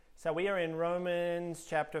So we are in Romans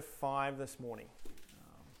chapter 5 this morning.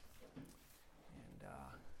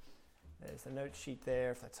 There's the note sheet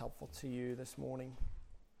there if that's helpful to you this morning.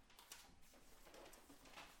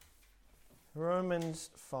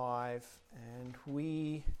 Romans 5, and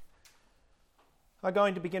we are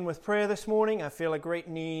going to begin with prayer this morning. I feel a great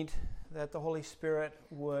need that the Holy Spirit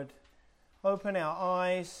would open our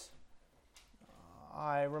eyes.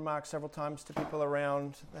 I remarked several times to people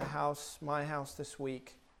around the house, my house this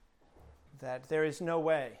week, that there is no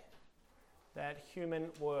way that human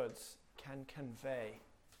words can convey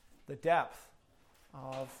the depth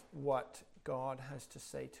of what God has to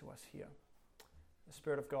say to us here. The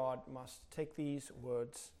Spirit of God must take these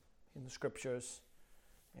words in the Scriptures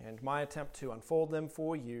and my attempt to unfold them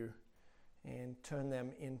for you and turn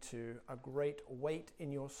them into a great weight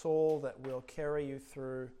in your soul that will carry you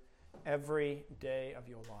through every day of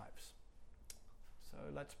your lives. So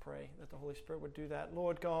let's pray that the Holy Spirit would do that.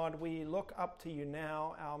 Lord God, we look up to you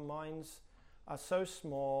now. Our minds are so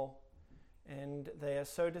small and they are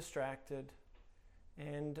so distracted,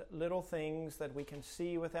 and little things that we can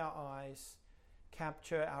see with our eyes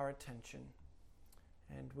capture our attention,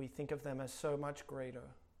 and we think of them as so much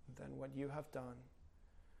greater than what you have done.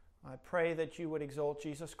 I pray that you would exalt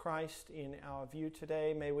Jesus Christ in our view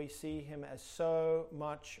today. May we see him as so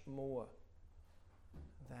much more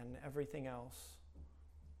than everything else.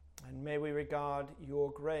 And may we regard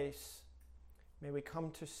your grace, may we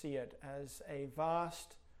come to see it as a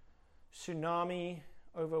vast tsunami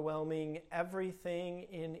overwhelming everything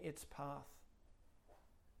in its path.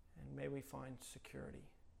 And may we find security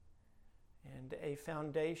and a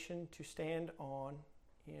foundation to stand on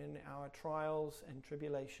in our trials and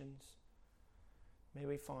tribulations. May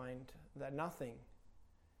we find that nothing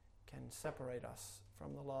can separate us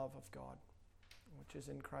from the love of God, which is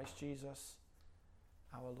in Christ Jesus,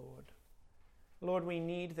 our Lord. Lord, we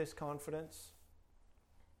need this confidence.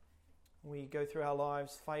 We go through our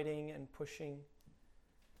lives fighting and pushing,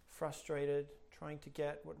 frustrated, trying to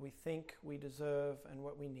get what we think we deserve and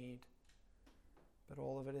what we need. But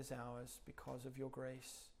all of it is ours because of your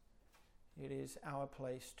grace. It is our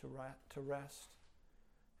place to rest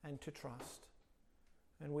and to trust.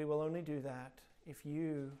 And we will only do that if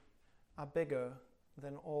you are bigger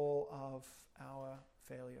than all of our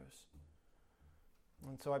failures.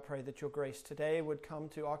 And so I pray that your grace today would come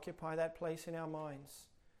to occupy that place in our minds,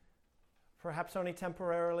 perhaps only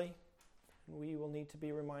temporarily. We will need to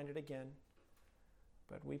be reminded again.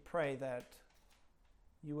 But we pray that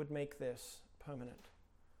you would make this permanent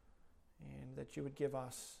and that you would give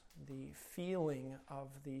us the feeling of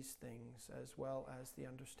these things as well as the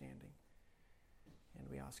understanding. And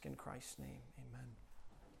we ask in Christ's name, amen.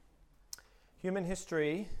 Human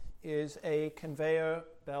history is a conveyor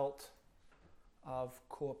belt of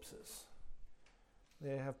corpses.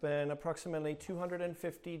 There have been approximately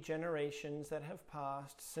 250 generations that have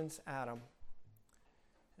passed since Adam,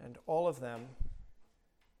 and all of them,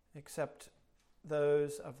 except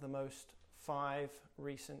those of the most 5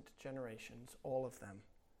 recent generations, all of them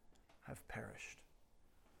have perished.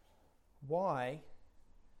 Why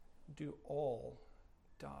do all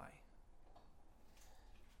die?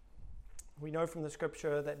 We know from the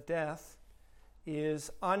Scripture that death is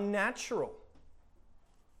unnatural.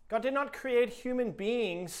 God did not create human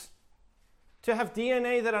beings to have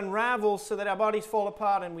DNA that unravels so that our bodies fall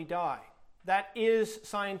apart and we die. That is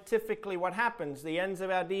scientifically what happens. The ends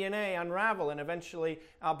of our DNA unravel and eventually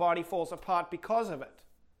our body falls apart because of it.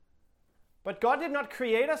 But God did not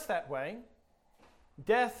create us that way.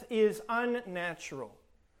 Death is unnatural.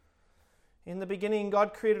 In the beginning,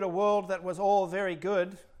 God created a world that was all very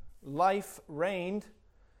good. Life reigned.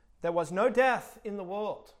 There was no death in the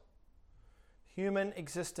world. Human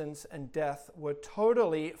existence and death were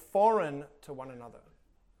totally foreign to one another.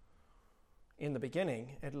 In the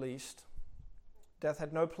beginning, at least, death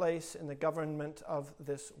had no place in the government of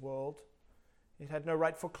this world. It had no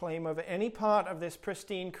rightful claim over any part of this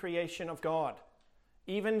pristine creation of God.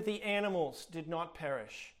 Even the animals did not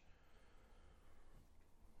perish.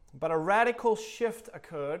 But a radical shift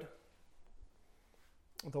occurred.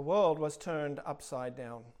 The world was turned upside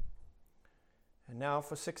down. And now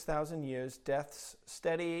for 6,000 years, death's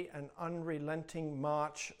steady and unrelenting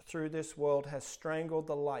march through this world has strangled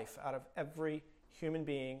the life out of every human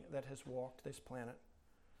being that has walked this planet.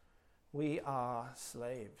 We are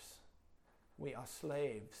slaves. We are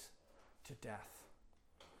slaves to death.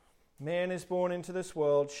 Man is born into this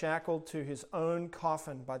world shackled to his own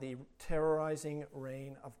coffin by the terrorizing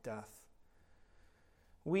reign of death.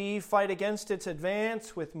 We fight against its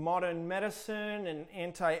advance with modern medicine and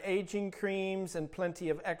anti-aging creams and plenty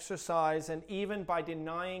of exercise, and even by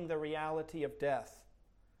denying the reality of death.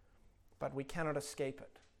 but we cannot escape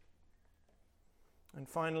it. And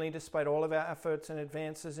finally, despite all of our efforts and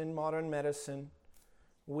advances in modern medicine,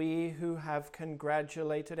 we who have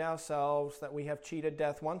congratulated ourselves that we have cheated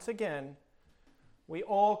death once again, we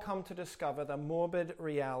all come to discover the morbid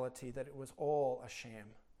reality that it was all a sham,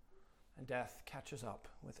 and death catches up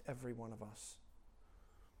with every one of us.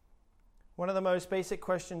 One of the most basic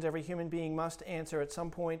questions every human being must answer at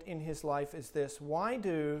some point in his life is this: why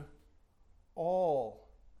do all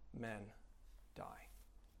men die?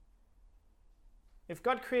 If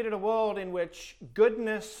God created a world in which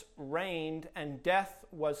goodness reigned and death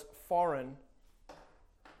was foreign,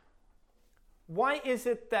 why is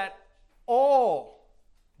it that all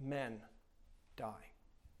men die?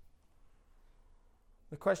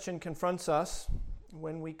 The question confronts us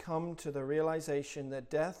when we come to the realization that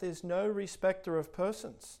death is no respecter of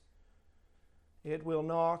persons. It will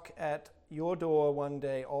knock at your door one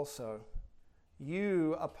day also.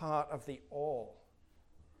 You are part of the all.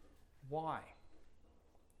 Why?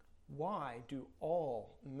 Why do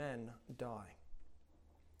all men die?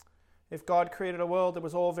 If God created a world that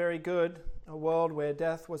was all very good, a world where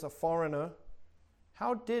death was a foreigner,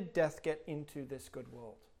 how did death get into this good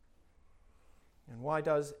world? And why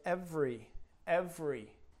does every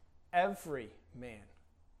man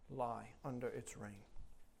lie under its reign?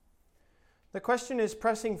 The question is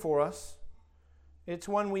pressing for us. It's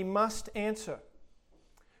one we must answer.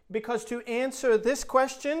 Because to answer this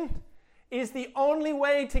question is the only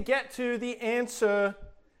way to get to the answer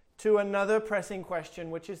to another pressing question,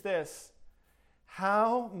 which is this: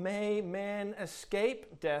 how may man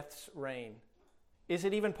escape death's reign? Is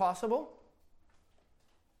it even possible?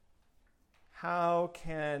 How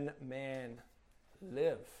can man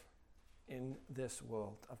live in this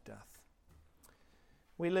world of death?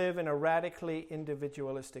 We live in a radically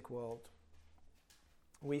individualistic world.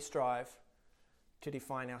 We strive to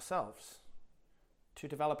define ourselves, to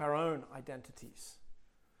develop our own identities.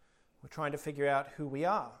 We're trying to figure out who we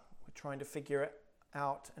are. We're trying to figure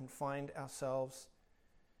out and find ourselves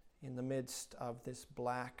in the midst of this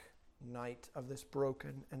black night of this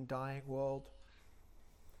broken and dying world.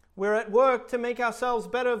 We're at work to make ourselves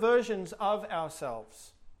better versions of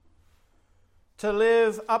ourselves, to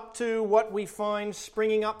live up to what we find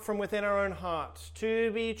springing up from within our own hearts,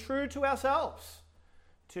 to be true to ourselves,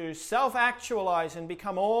 to self-actualize and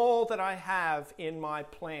become all that I have in my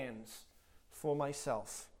plans for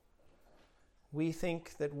myself. We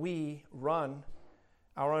think that we run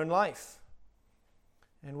our own life,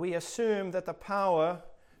 and we assume that the power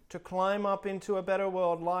to climb up into a better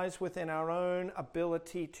world lies within our own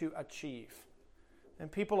ability to achieve.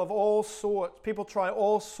 And people try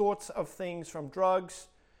all sorts of things, from drugs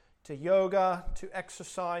to yoga to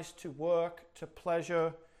exercise to work to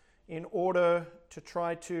pleasure, in order to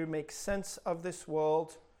try to make sense of this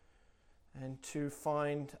world and to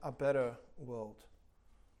find a better world.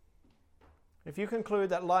 If you conclude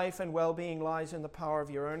that life and well-being lies in the power of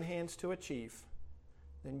your own hands to achieve,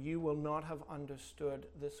 then you will not have understood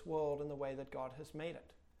this world in the way that God has made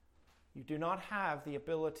it. You do not have the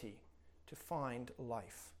ability to find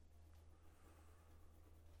life.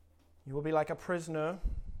 You will be like a prisoner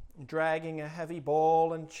dragging a heavy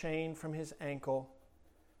ball and chain from his ankle,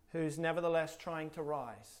 who's nevertheless trying to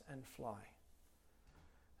rise and fly.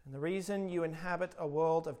 And the reason you inhabit a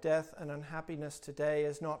world of death and unhappiness today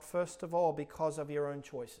is not, first of all, because of your own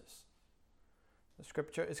choices. The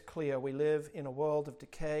scripture is clear. We live in a world of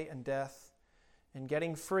decay and death, and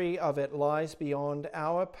getting free of it lies beyond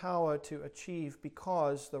our power to achieve,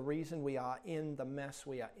 because the reason we are in the mess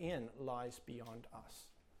we are in lies beyond us.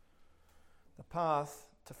 The path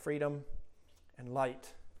to freedom and light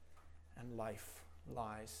and life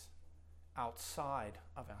lies outside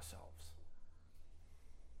of ourselves.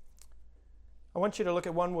 I want you to look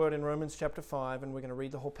at one word in Romans chapter 5, and we're going to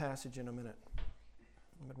read the whole passage in a minute.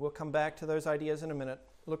 But we'll come back to those ideas in a minute.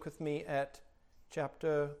 Look with me at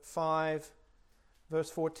chapter 5,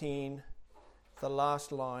 verse 14, the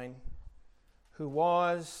last line. Who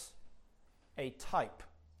was a type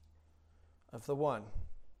of the one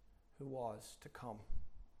who was to come.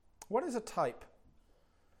 What is a type?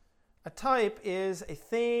 A type is a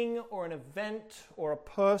thing or an event or a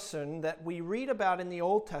person that we read about in the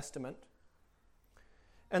Old Testament.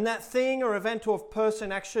 And that thing or event or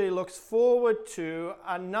person actually looks forward to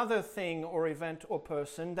another thing or event or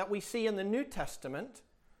person that we see in the New Testament.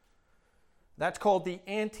 That's called the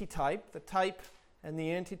antitype, the type and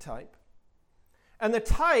the antitype. And the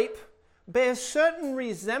type bears certain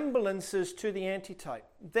resemblances to the antitype.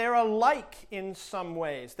 They're alike in some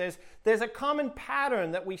ways. There's a common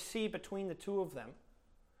pattern that we see between the two of them.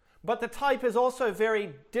 But the type is also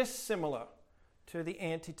very dissimilar to the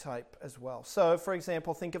antitype as well. So, for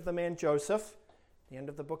example, think of the man Joseph, the end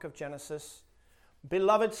of the book of Genesis,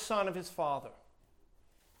 beloved son of his father,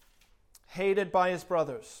 hated by his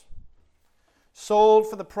brothers, sold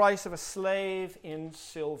for the price of a slave in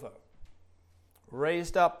silver,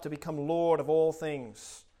 raised up to become Lord of all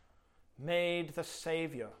things, made the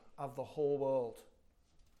Savior of the whole world.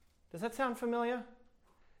 Does that sound familiar?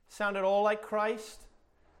 Sound at all like Christ?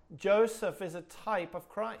 Joseph is a type of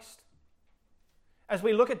Christ. As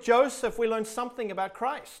we look at Joseph, we learn something about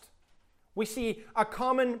Christ. We see a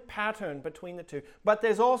common pattern between the two, but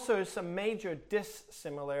there's also some major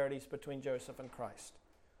dissimilarities between Joseph and Christ.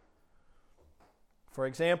 For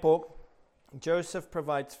example, Joseph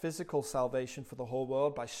provides physical salvation for the whole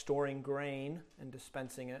world by storing grain and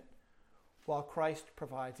dispensing it, while Christ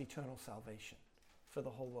provides eternal salvation for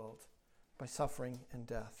the whole world by suffering and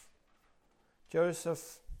death.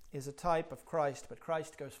 Joseph is a type of Christ, but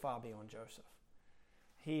Christ goes far beyond Joseph.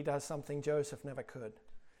 He does something Joseph never could.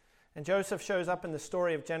 And Joseph shows up in the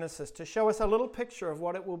story of Genesis to show us a little picture of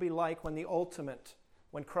what it will be like when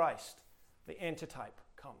Christ, the antitype,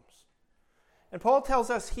 comes. And Paul tells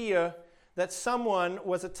us here that someone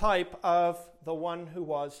was a type of the one who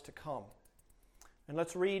was to come. And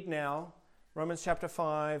let's read now Romans chapter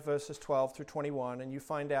 5, verses 12 through 21, and you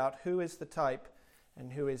find out who is the type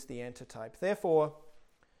and who is the antitype. Therefore,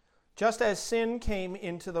 just as sin came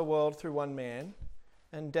into the world through one man,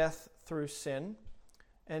 and death through sin,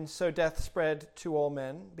 and so death spread to all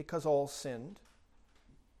men, because all sinned.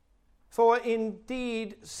 For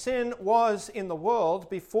indeed sin was in the world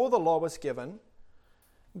before the law was given,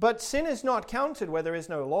 but sin is not counted where there is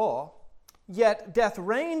no law. Yet death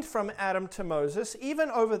reigned from Adam to Moses, even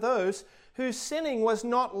over those whose sinning was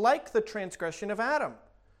not like the transgression of Adam,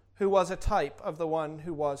 who was a type of the one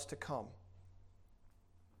who was to come.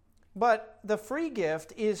 But the free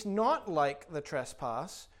gift is not like the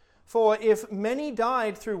trespass, for if many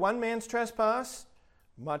died through one man's trespass,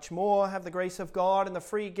 much more have the grace of God and the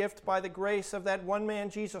free gift by the grace of that one man,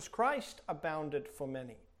 Jesus Christ, abounded for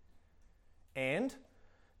many. And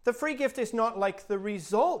the free gift is not like the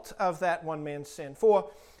result of that one man's sin, for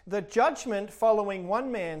the judgment following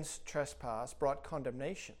one man's trespass brought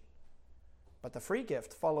condemnation, but the free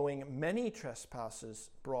gift following many trespasses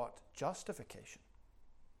brought justification.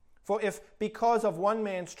 For if because of one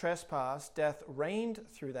man's trespass death reigned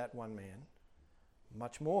through that one man,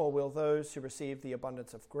 much more will those who receive the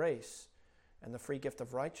abundance of grace and the free gift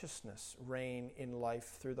of righteousness reign in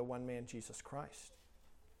life through the one man, Jesus Christ.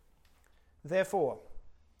 Therefore,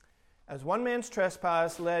 as one man's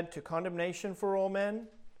trespass led to condemnation for all men,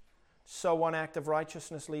 so one act of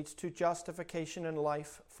righteousness leads to justification and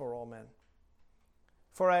life for all men.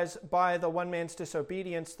 For as by the one man's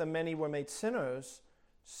disobedience the many were made sinners,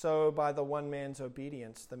 so by the one man's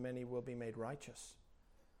obedience the many will be made righteous.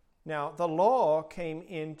 Now, the law came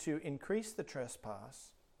in to increase the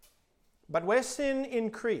trespass, but where sin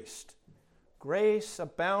increased, grace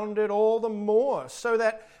abounded all the more, so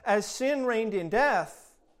that as sin reigned in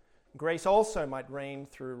death, grace also might reign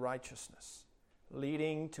through righteousness,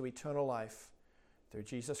 leading to eternal life through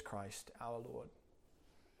Jesus Christ our Lord.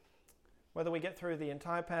 Whether we get through the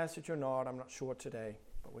entire passage or not, I'm not sure today,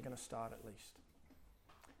 but we're going to start at least.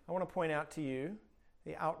 I want to point out to you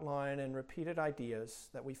the outline and repeated ideas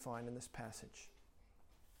that we find in this passage.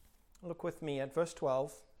 Look with me at verse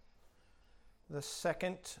 12, the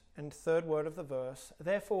second and third word of the verse.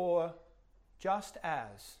 Therefore, just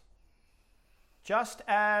as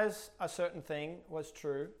a certain thing was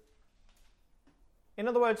true. In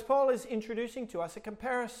other words, Paul is introducing to us a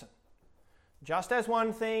comparison. Just as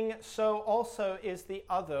one thing, so also is the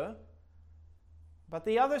other. But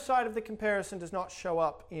the other side of the comparison does not show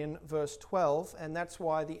up in verse 12, and that's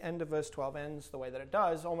why the end of verse 12 ends the way that it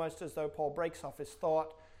does, almost as though Paul breaks off his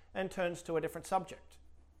thought and turns to a different subject.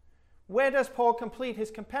 Where does Paul complete his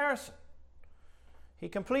comparison? He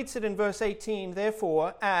completes it in verse 18,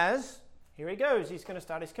 therefore, here he goes, he's going to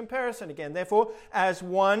start his comparison again. Therefore, as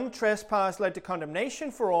one trespass led to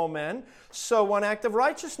condemnation for all men, so one act of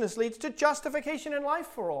righteousness leads to justification and life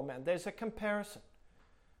for all men. There's a comparison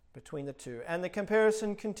between the two. And the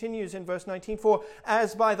comparison continues in verse 19. For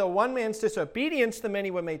as by the one man's disobedience the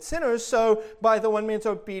many were made sinners, so by the one man's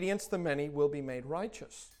obedience the many will be made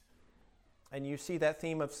righteous. And you see that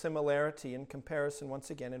theme of similarity and comparison once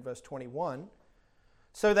again in verse 21.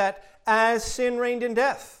 So that as sin reigned in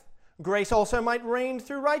death, grace also might reign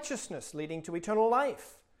through righteousness, leading to eternal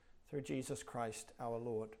life through Jesus Christ our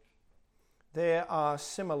Lord. There are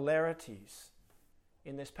similarities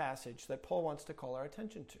in this passage that Paul wants to call our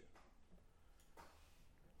attention to.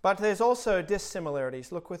 But there's also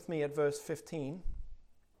dissimilarities. Look with me at verse 15.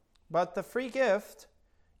 But the free gift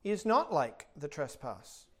is not like the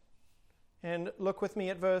trespass. And look with me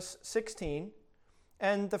at verse 16.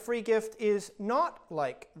 And the free gift is not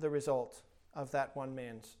like the result of that one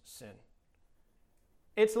man's sin.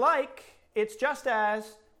 It's like, it's just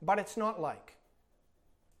as, but it's not like.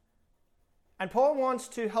 And Paul wants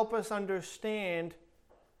to help us understand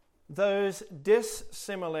those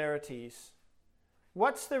dissimilarities.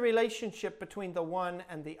 What's the relationship between the one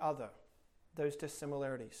and the other? Those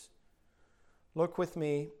dissimilarities. Look with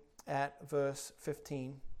me at verse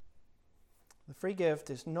 15. The free gift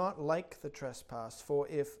is not like the trespass, for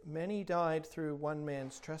if many died through one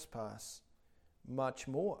man's trespass, much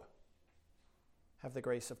more have the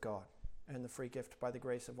grace of God and the free gift by the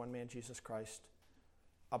grace of one man, Jesus Christ,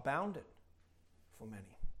 abounded for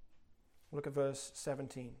many. Look at verse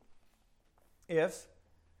 17. If,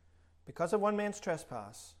 because of one man's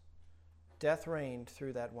trespass, death reigned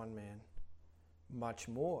through that one man, much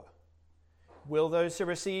more will those who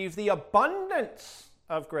receive the abundance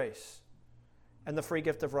of grace and the free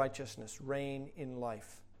gift of righteousness reign in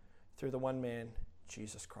life through the one man,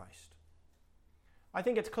 Jesus Christ. I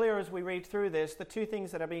think it's clear as we read through this, the two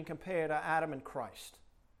things that are being compared are Adam and Christ.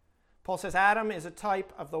 Paul says Adam is a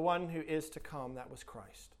type of the one who is to come, that was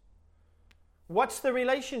Christ. What's the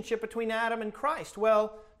relationship between Adam and Christ?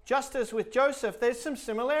 Well, just as with Joseph, there's some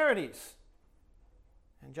similarities.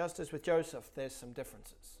 And just as with Joseph, there's some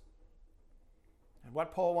differences. And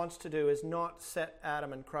what Paul wants to do is not set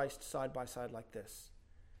Adam and Christ side by side like this.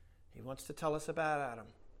 He wants to tell us about Adam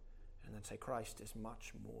and then say Christ is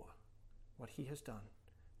much more. What he has done,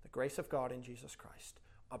 the grace of God in Jesus Christ,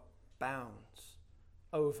 abounds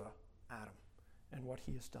over Adam and what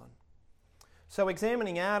he has done. So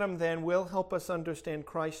examining Adam then will help us understand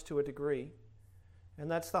Christ to a degree. And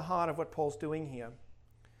that's the heart of what Paul's doing here.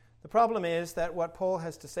 The problem is that what Paul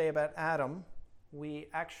has to say about Adam, we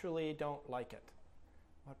actually don't like it.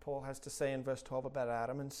 What Paul has to say in verse 12 about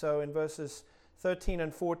Adam. And so in verses 13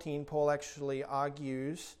 and 14, Paul actually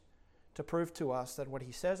argues to prove to us that what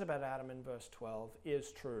he says about Adam in verse 12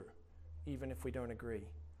 is true, even if we don't agree.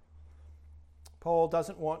 Paul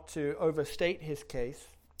doesn't want to overstate his case,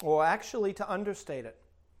 or actually to understate it.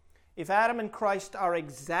 If Adam and Christ are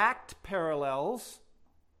exact parallels,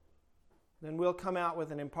 then we'll come out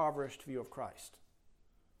with an impoverished view of Christ.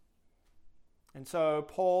 And so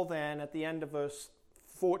Paul then, at the end of verse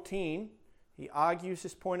 14, he argues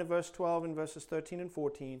his point of verse 12 in verses 13 and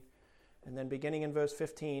 14, and then beginning in verse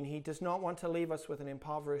 15, he does not want to leave us with an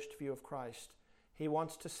impoverished view of Christ. He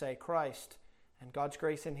wants to say Christ and God's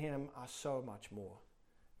grace in him are so much more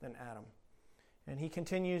than Adam. And he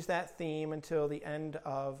continues that theme until the end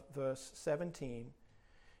of verse 17.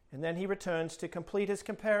 And then he returns to complete his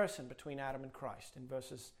comparison between Adam and Christ in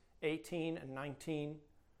verses 18 and 19.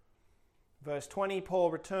 Verse 20,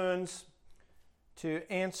 Paul returns to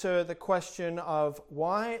answer the question of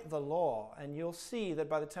why the law. And you'll see that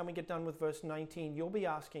by the time we get done with verse 19, you'll be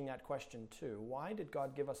asking that question too. Why did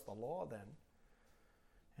God give us the law then?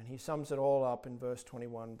 And he sums it all up in verse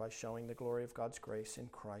 21 by showing the glory of God's grace in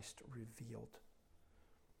Christ revealed.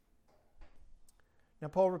 Now,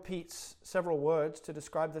 Paul repeats several words to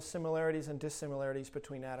describe the similarities and dissimilarities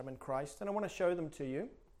between Adam and Christ, and I want to show them to you.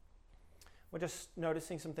 We're just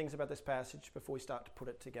noticing some things about this passage before we start to put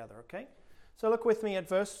it together, okay? So look with me at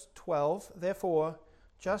verse 12. Therefore,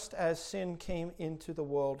 just as sin came into the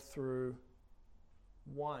world through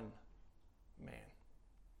one man.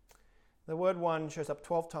 The word one shows up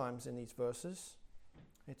 12 times in these verses.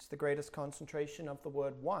 It's the greatest concentration of the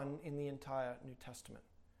word one in the entire New Testament.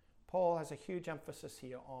 Paul has a huge emphasis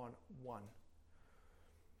here on one.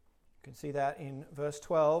 You can see that in verse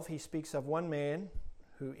 12. He speaks of one man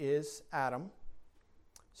who is Adam.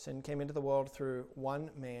 Sin came into the world through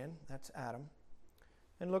one man, that's Adam.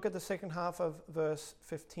 And look at the second half of verse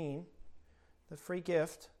 15. The free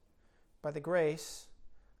gift by the grace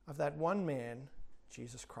of that one man,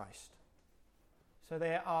 Jesus Christ. So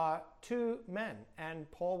there are two men, and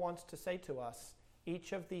Paul wants to say to us,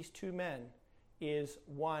 each of these two men is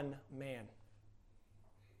one man.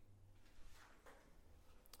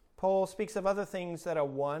 Paul speaks of other things that are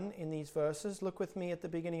one in these verses. Look with me at the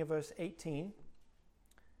beginning of verse 18.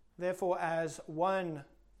 Therefore, as one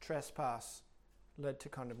trespass led to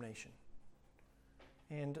condemnation.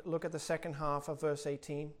 And look at the second half of verse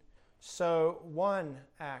 18. So one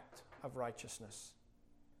act of righteousness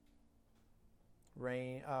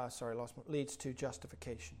leads to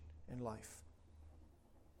justification in life.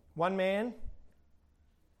 One man,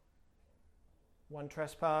 one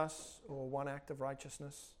trespass, or one act of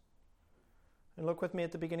righteousness. And look with me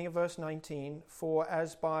at the beginning of verse 19. For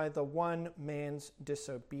as by the one man's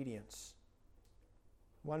disobedience,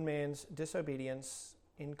 One man's disobedience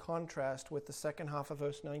in contrast with the second half of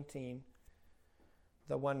verse 19,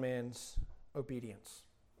 the one man's obedience.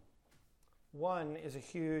 One is a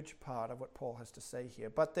huge part of what Paul has to say here.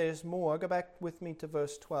 But there's more. Go back with me to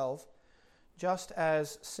verse 12. Just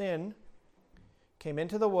as sin came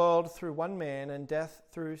into the world through one man, and death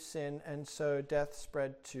through sin, and so death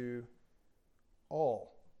spread to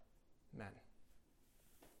all men.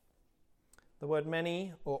 The word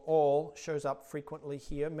many or all shows up frequently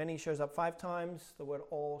here. Many shows up 5 times. The word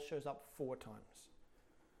all shows up 4 times.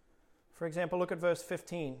 For example, look at verse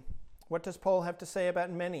 15. What does Paul have to say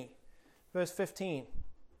about many? Verse 15.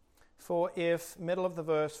 Middle of the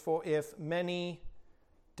verse, for if many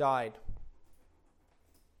died.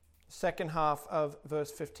 Second half of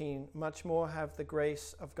verse 15. Much more have the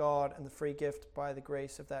grace of God and the free gift by the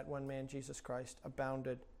grace of that one man, Jesus Christ,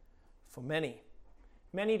 abounded for many.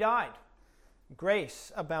 Many died.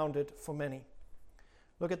 Grace abounded for many.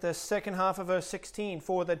 Look at the second half of verse 16.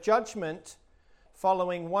 For the judgment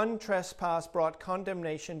following one trespass brought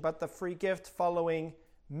condemnation, but the free gift following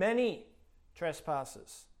many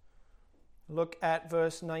trespasses. Look at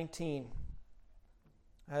verse 19.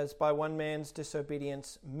 As by one man's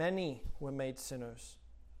disobedience many were made sinners,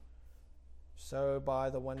 so by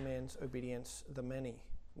the one man's obedience the many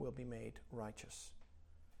will be made righteous.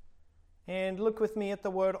 And look with me at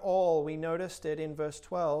the word all. We noticed it in verse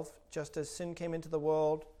 12. Just as sin came into the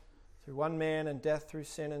world through one man, and death through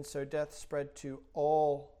sin, and so death spread to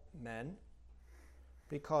all men,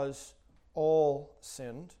 because all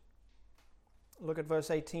sinned. Look at verse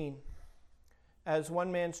 18. As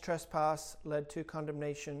one man's trespass led to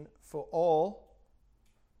condemnation for all,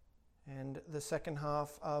 and the second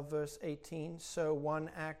half of verse 18, so one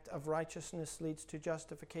act of righteousness leads to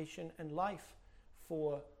justification and life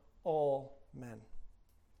for all men.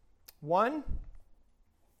 One,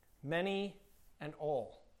 many, and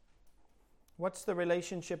all. What's the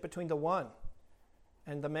relationship between the one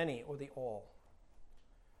and the many, or the all?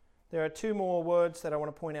 There are 2 more words that I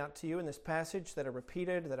want to point out to you in this passage that are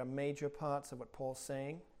repeated, that are major parts of what Paul's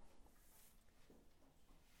saying.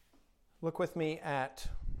 Look with me at,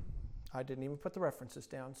 I didn't even put the references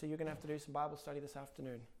down, so you're going to have to do some Bible study this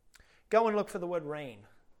afternoon. Go and look for the word reign.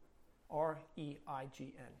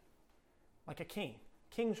 R-E-I-G-N. Like a king.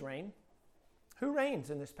 King's reign. Who reigns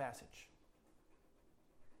in this passage?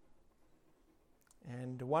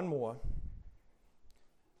 And one more.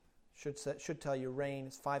 Should tell you reign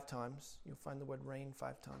is 5 times. You'll find the word reign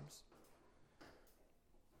 5 times.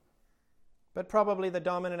 But probably the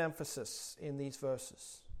dominant emphasis in these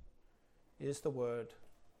verses is the word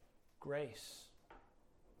grace.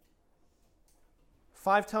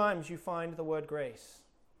 5 times you find the word grace.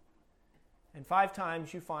 And 5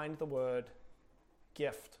 times you find the word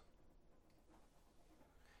gift.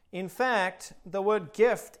 In fact, the word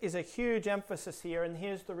gift is a huge emphasis here, and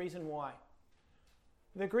here's the reason why.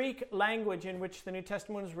 The Greek language in which the New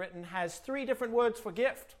Testament was written has 3 different words for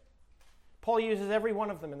gift. Paul uses every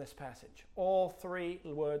one of them in this passage. All 3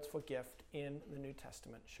 words for gift in the New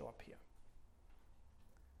Testament show up here.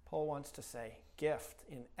 Paul wants to say gift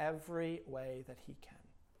in every way that he can.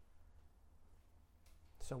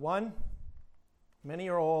 So one, many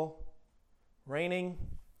or all, reigning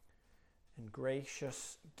and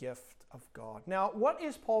gracious gift of God. Now, what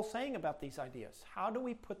is Paul saying about these ideas? How do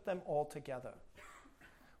we put them all together?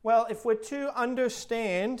 Well, if we're to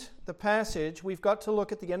understand the passage, we've got to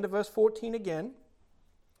look at the end of verse 14 again.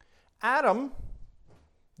 Adam,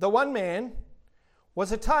 the one man,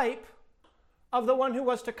 was a type of the one who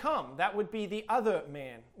was to come. That would be the other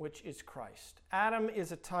man, which is Christ. Adam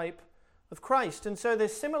is a type of Christ. And so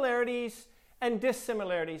there's similarities and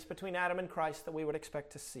dissimilarities between Adam and Christ that we would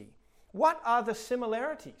expect to see. What are the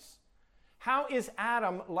similarities? How is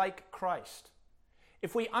Adam like Christ?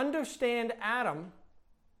 If we understand Adam,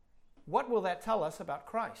 what will that tell us about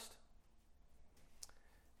Christ?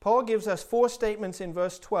 Paul gives us 4 statements in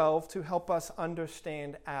verse 12 to help us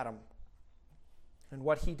understand Adam and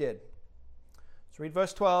what he did. Let's read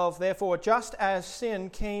verse 12. Therefore, just as sin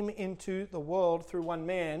came into the world through one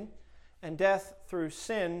man, and death through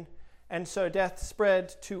sin, and so death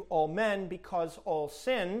spread to all men because all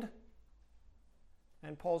sinned.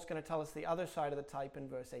 And Paul's going to tell us the other side of the type in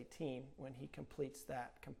verse 18 when he completes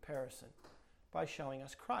that comparison by showing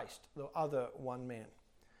us Christ, the other one man.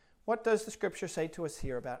 What does the scripture say to us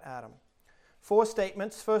here about Adam? 4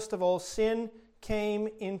 statements. First of all, sin came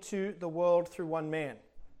into the world through one man.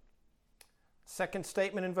 Second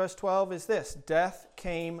statement in verse 12 is this: death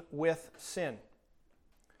came with sin.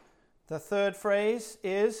 The third phrase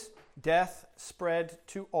is death spread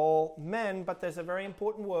to all men, but there's a very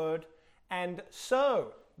important word, and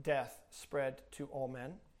so death spread to all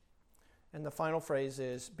men. And the final phrase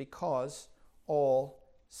is, because all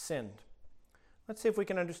sinned. Let's see if we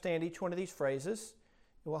can understand each one of these phrases.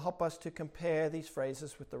 It will help us to compare these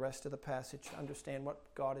phrases with the rest of the passage to understand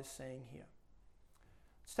what God is saying here.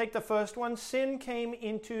 Let's take the first one. Sin came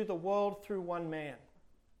into the world through one man.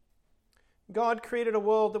 God created a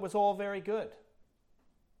world that was all very good.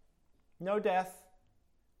 No death,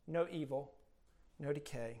 no evil, no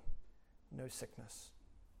decay, no sickness.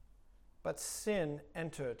 But sin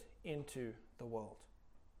entered into the world.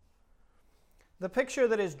 The picture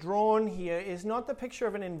that is drawn here is not the picture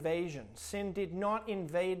of an invasion. Sin did not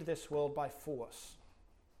invade this world by force.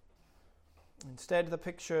 Instead, the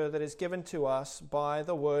picture that is given to us by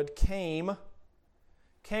the word came.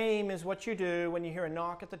 Came is what you do when you hear a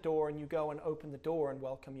knock at the door and you go and open the door and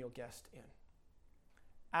welcome your guest in.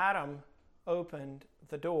 Adam opened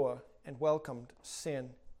the door and welcomed sin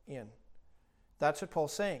in. That's what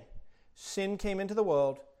Paul's saying. Sin came into the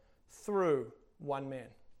world through one man.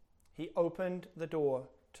 He opened the door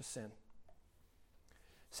to sin.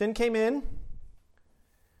 Sin came in,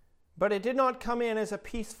 but it did not come in as a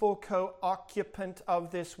peaceful co-occupant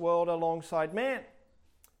of this world alongside man.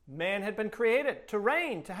 Man had been created to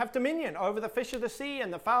reign, to have dominion over the fish of the sea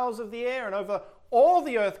and the fowls of the air and over all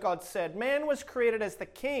the earth, God said. Man was created as the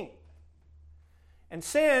king. And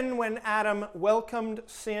sin, when Adam welcomed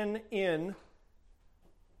sin in,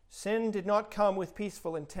 sin did not come with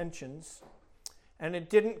peaceful intentions. And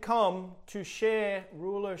it didn't come to share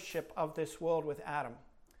rulership of this world with Adam.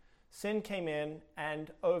 Sin came in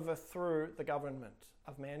and overthrew the government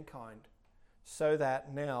of mankind so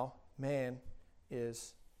that now man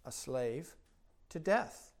is a slave to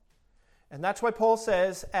death. And that's why Paul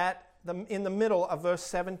says in the middle of verse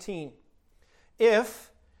 17,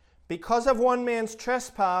 if, because of one man's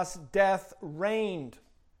trespass, death reigned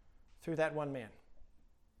through that one man.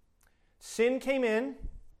 Sin came in,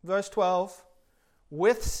 verse 12,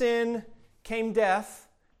 with sin came death,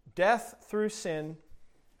 death through sin,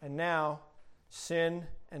 and now sin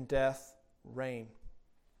and death reign.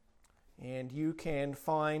 And you can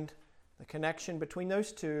find the connection between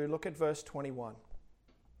those two. Look at verse 21.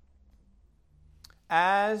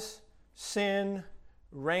 As sin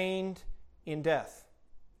reigned in death,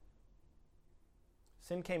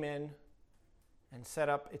 sin came in and set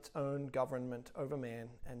up its own government over man,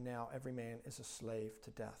 and now every man is a slave to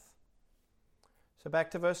death. So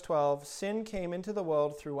back to verse 12. Sin came into the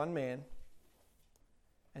world through one man,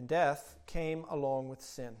 and death came along with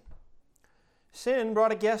sin. Sin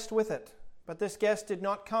brought a guest with it, but this guest did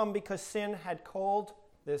not come because sin had called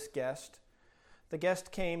this guest. The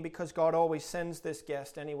guest came because God always sends this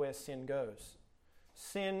guest anywhere sin goes.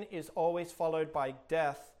 Sin is always followed by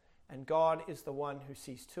death, and God is the one who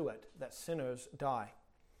sees to it that sinners die.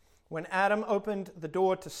 When Adam opened the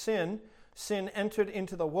door to sin, sin entered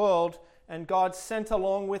into the world, and God sent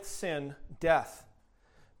along with sin death.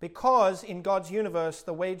 Because in God's universe,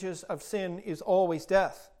 the wages of sin is always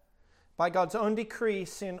death. By God's own decree,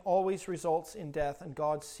 sin always results in death, and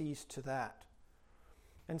God sees to that.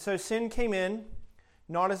 And so sin came in,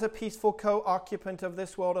 not as a peaceful co-occupant of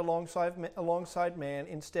this world alongside man.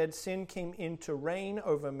 Instead, sin came in to reign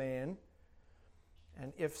over man.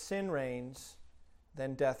 And if sin reigns,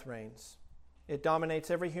 then death reigns. It dominates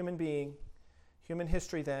every human being. Human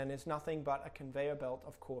history, then, is nothing but a conveyor belt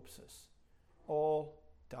of corpses. All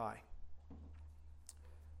die.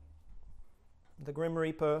 The Grim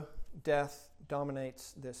Reaper, death,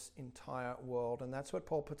 dominates this entire world. And that's what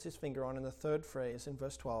Paul puts his finger on in the third phrase in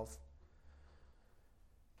verse 12.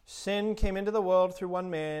 Sin came into the world through one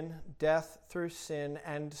man, death through sin,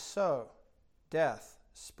 and so death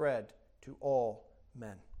spread to all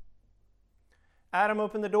men. Adam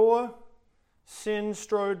opened the door, sin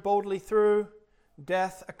strode boldly through,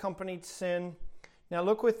 death accompanied sin. Now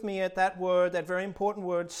look with me at that word, that very important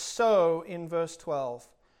word, so, in verse 12.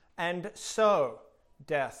 And so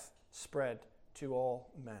death spread to all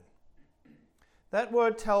men. That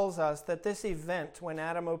word tells us that this event, when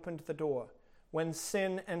Adam opened the door, when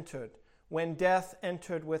sin entered, when death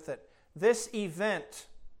entered with it, this event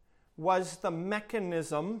was the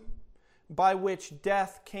mechanism by which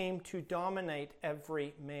death came to dominate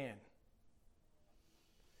every man.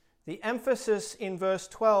 The emphasis in verse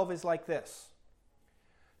 12 is like this.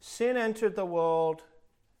 Sin entered the world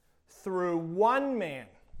through one man,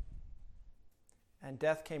 and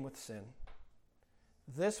death came with sin.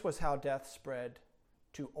 This was how death spread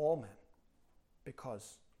to all men,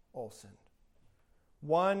 because all sinned.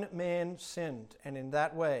 One man sinned, and in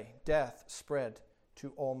that way, death spread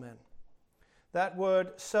to all men. That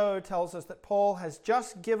word so tells us that Paul has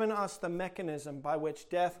just given us the mechanism by which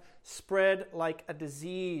death spread like a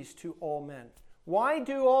disease to all men. Why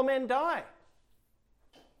do all men die?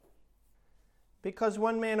 Because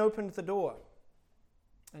one man opened the door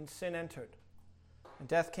and sin entered, and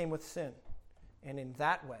death came with sin. And in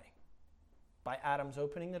that way, by Adam's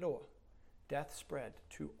opening the door, death spread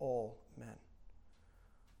to all men.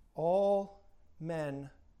 All men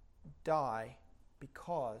die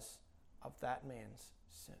because of that man's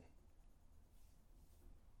sin.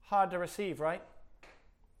 Hard to receive, right?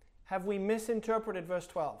 Have we misinterpreted verse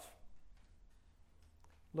 12?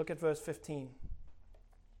 Look at verse 15.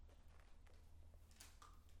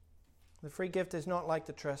 The free gift is not like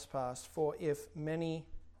the trespass, for if many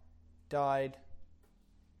died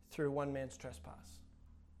through one man's trespass.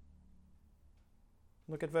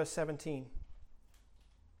 Look at verse 17.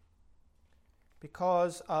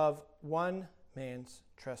 Because of one man's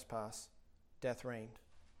trespass, death reigned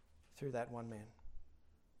through that one man.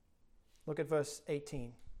 Look at verse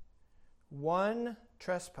 18. One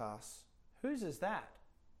trespass, whose is that?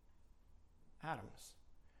 Adam's.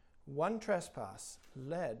 One trespass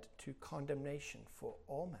led to condemnation for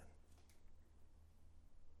all men.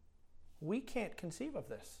 We can't conceive of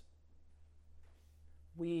this.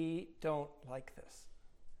 We don't like this.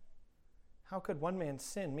 How could one man's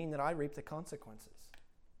sin mean that I reap the consequences?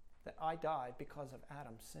 That I die because of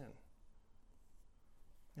Adam's sin?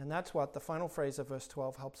 And that's what the final phrase of verse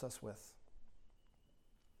 12 helps us with.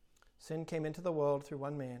 Sin came into the world through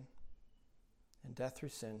one man, and death through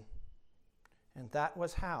sin. And that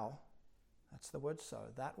was how, that's the word so,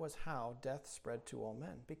 that was how death spread to all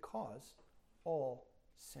men, because all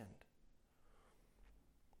sinned.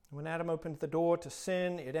 When Adam opened the door to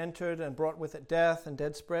sin, it entered and brought with it death, and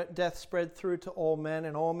death spread through to all men,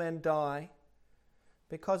 and all men die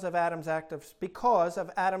because of Adam's act of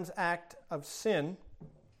sin.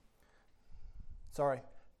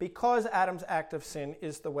 Because Adam's act of sin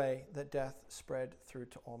is the way that death spread through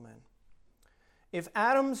to all men. If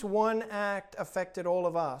Adam's one act affected all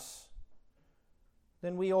of us,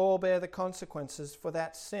 then we all bear the consequences for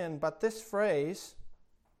that sin. But this phrase,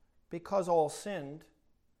 because all sinned,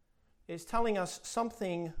 is telling us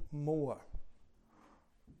something more.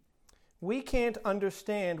 We can't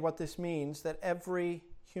understand what this means, that every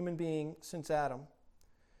human being since Adam...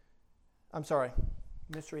 I'm sorry,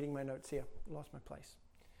 misreading my notes here. Lost my place.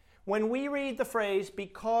 When we read the phrase,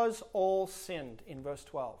 because all sinned, in verse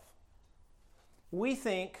 12, we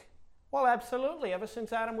think, well, absolutely, ever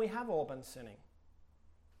since Adam we have all been sinning.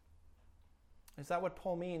 Is that what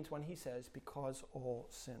Paul means when he says, because all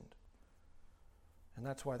sinned? And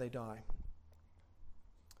that's why they die.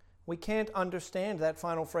 We can't understand that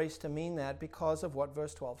final phrase to mean that because of what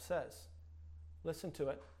verse 12 says. Listen to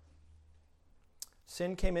it.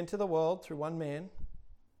 Sin came into the world through one man,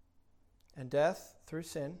 and death through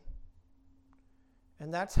sin.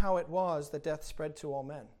 And that's how it was that death spread to all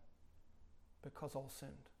men, because all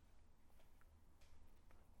sinned.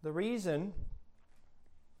 The reason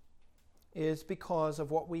is because of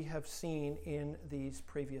what we have seen in these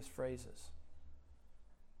previous phrases.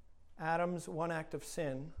 Adam's one act of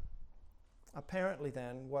sin, apparently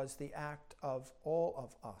then, was the act of all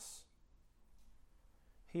of us.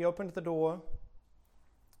 He opened the door,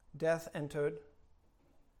 death entered,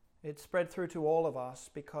 it spread through to all of us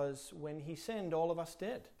because when he sinned, all of us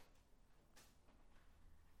did.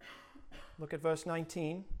 Look at verse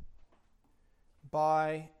 19.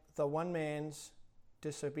 By the one man's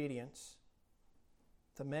disobedience,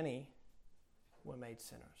 the many were made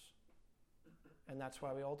sinners. And that's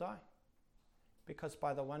why we all die. Because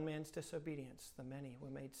by the one man's disobedience, the many were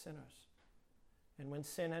made sinners. And when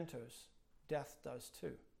sin enters, death does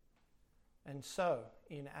too. And so,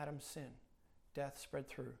 in Adam's sin, death spread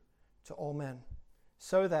through to all men.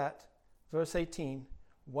 So that, verse 18,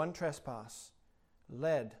 one trespass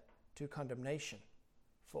led to condemnation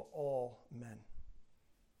for all men.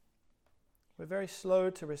 We're very slow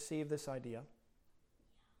to receive this idea.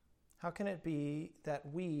 How can it be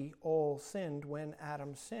that we all sinned when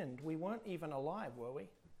Adam sinned? We weren't even alive, were we?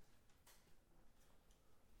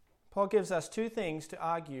 Paul gives us two things to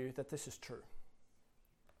argue that this is true.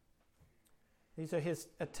 These are his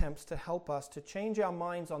attempts to help us to change our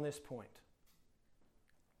minds on this point,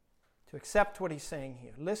 to accept what he's saying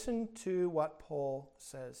here. Listen to what Paul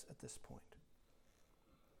says at this point.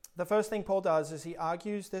 The first thing Paul does is he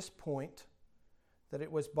argues this point that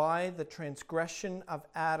it was by the transgression of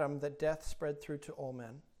Adam that death spread through to all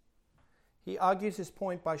men. He argues his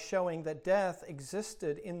point by showing that death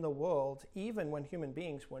existed in the world even when human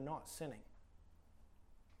beings were not sinning.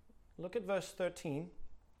 Look at verse 13.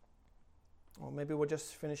 Or maybe we'll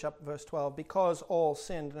just finish up verse 12. Because all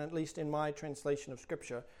sinned, and at least in my translation of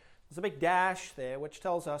Scripture, there's a big dash there which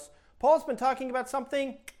tells us Paul's been talking about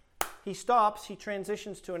something. He stops, he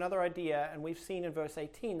transitions to another idea, and we've seen in verse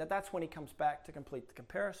 18 that that's when he comes back to complete the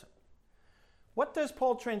comparison. What does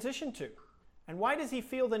Paul transition to? And why does he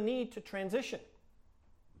feel the need to transition?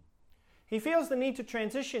 He feels the need to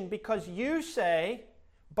transition because you say,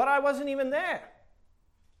 but I wasn't even there.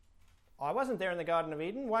 I wasn't there in the Garden of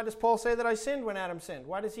Eden. Why does Paul say that I sinned when Adam sinned?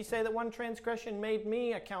 Why does he say that one transgression made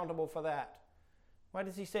me accountable for that? Why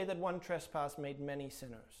does he say that one trespass made many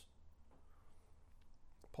sinners?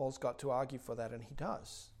 Paul's got to argue for that, and he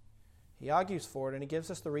does. He argues for it, and he gives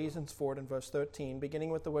us the reasons for it in verse 13, beginning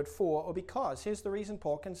with the word for or because. Here's the reason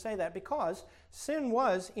Paul can say that. Because sin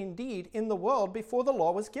was indeed in the world before the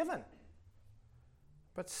law was given.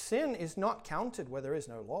 But sin is not counted where there is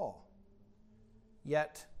no law.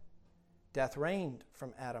 Yet death reigned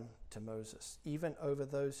from Adam to Moses, even over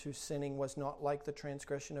those whose sinning was not like the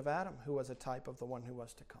transgression of Adam, who was a type of the one who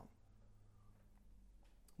was to come.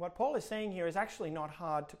 What Paul is saying here is actually not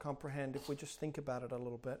hard to comprehend if we just think about it a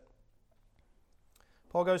little bit.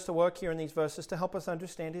 Paul goes to work here in these verses to help us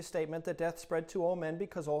understand his statement that death spread to all men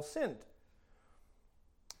because all sinned.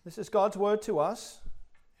 This is God's word to us,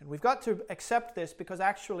 and we've got to accept this because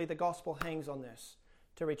actually the gospel hangs on this.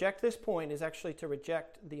 To reject this point is actually to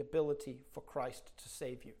reject the ability for Christ to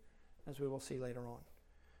save you, as we will see later on.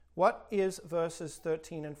 What is verses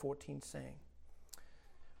 13 and 14 saying?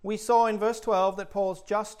 We saw in verse 12 that Paul's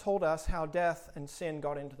just told us how death and sin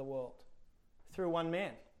got into the world through one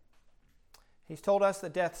man. He's told us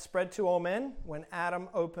that death spread to all men when Adam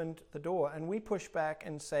opened the door. And we push back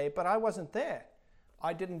and say, but I wasn't there.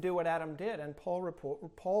 I didn't do what Adam did. And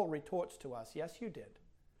Paul retorts to us, yes, you did.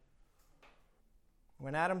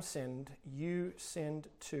 When Adam sinned, you sinned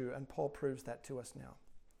too. And Paul proves that to us now.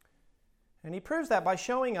 And he proves that by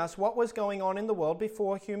showing us what was going on in the world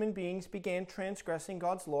before human beings began transgressing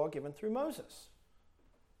God's law given through Moses.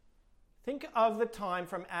 Think of the time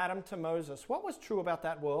from Adam to Moses. What was true about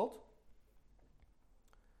that world?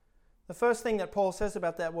 The first thing that Paul says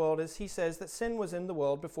about that world is he says that sin was in the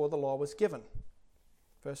world before the law was given.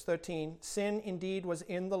 Verse 13, sin indeed was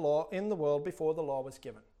in the world before the law was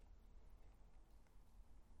given.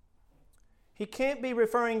 He can't be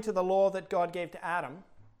referring to the law that God gave to Adam.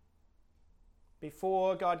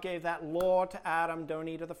 Before God gave that law to Adam, don't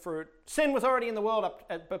eat of the fruit. Sin was already in the world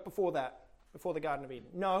but before that, before the Garden of Eden.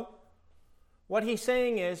 No. What he's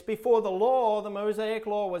saying is, before the law, the Mosaic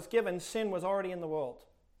law was given, sin was already in the world.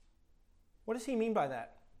 What does he mean by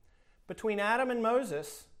that? Between Adam and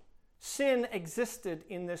Moses, sin existed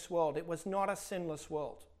in this world. It was not a sinless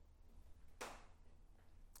world.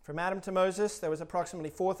 From Adam to Moses, there was approximately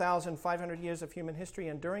 4,500 years of human history,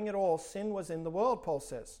 and during it all, sin was in the world, Paul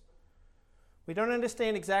says. We don't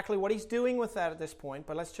understand exactly what he's doing with that at this point,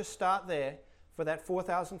 but let's just start there. For that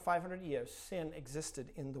 4,500 years, sin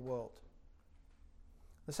existed in the world.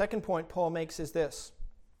 The second point Paul makes is this: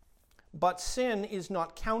 but sin is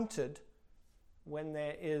not counted when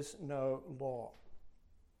there is no law.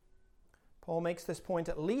 Paul makes this point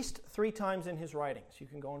at least 3 times in his writings. You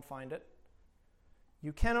can go and find it.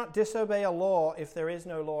 You cannot disobey a law if there is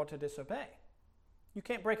no law to disobey. You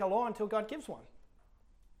can't break a law until God gives one.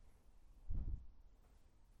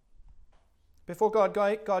 Before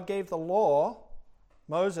God gave the law,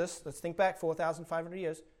 Moses, let's think back 4,500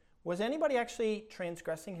 years, was anybody actually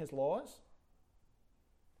transgressing his laws?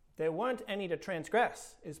 There weren't any to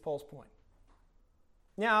transgress, is Paul's point.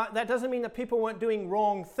 Now, that doesn't mean that people weren't doing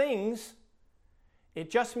wrong things.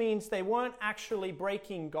 It just means they weren't actually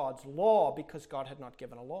breaking God's law because God had not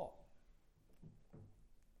given a law.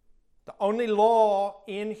 The only law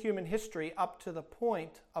in human history up to the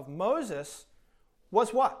point of Moses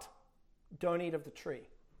was what? Don't eat of the tree.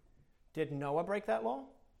 Did Noah break that law?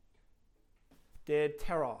 Did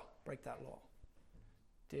Terah break that law?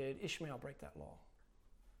 Did Ishmael break that law?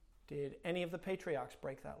 Did any of the patriarchs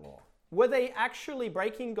break that law? Were they actually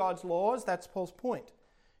breaking God's laws? That's Paul's point.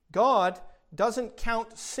 God doesn't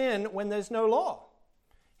count sin when there's no law.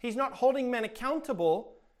 He's not holding men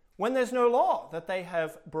accountable when there's no law that they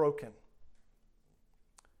have broken.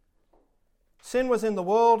 Sin was in the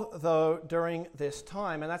world, though, during this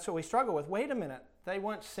time, and that's what we struggle with. Wait a minute, they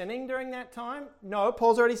weren't sinning during that time? No,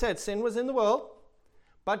 Paul's already said sin was in the world,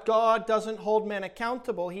 but God doesn't hold men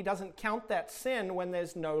accountable. He doesn't count that sin when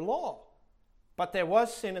there's no law. But there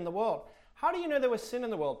was sin in the world. How do you know there was sin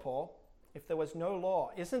in the world, Paul, if there was no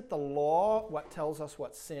law? Isn't the law what tells us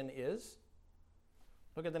what sin is?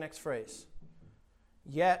 Look at the next phrase.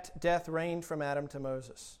 Yet death reigned from Adam to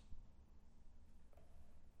Moses.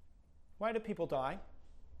 Why do people die?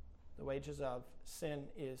 The wages of sin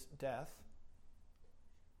is death.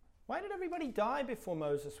 Why did everybody die before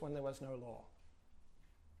Moses when there was no law?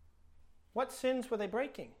 What sins were they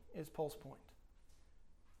breaking, is Paul's point.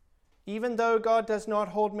 Even though God does not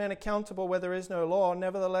hold men accountable where there is no law,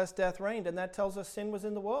 nevertheless death reigned, and that tells us sin was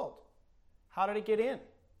in the world. How did it get in?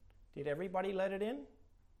 Did everybody let it in?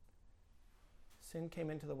 Sin came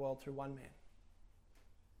into the world through one man,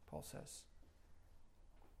 Paul says.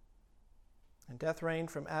 And death reigned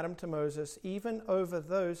from Adam to Moses, even over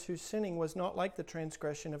those whose sinning was not like the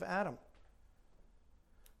transgression of Adam.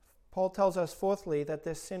 Paul tells us, fourthly, that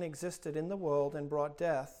this sin existed in the world and brought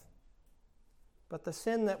death. But the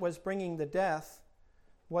sin that was bringing the death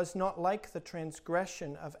was not like the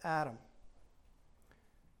transgression of Adam.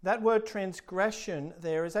 That word transgression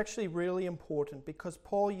there is actually really important because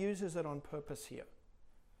Paul uses it on purpose here.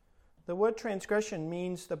 The word transgression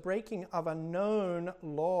means the breaking of a known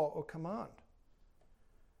law or command.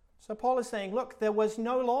 So Paul is saying, look, there was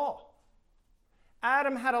no law.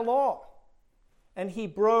 Adam had a law, and he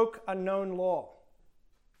broke a known law.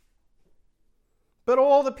 But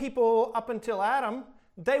all the people up until Adam,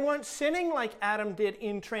 they weren't sinning like Adam did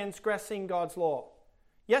in transgressing God's law.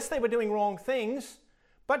 Yes, they were doing wrong things,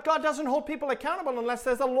 but God doesn't hold people accountable unless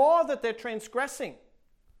there's a law that they're transgressing.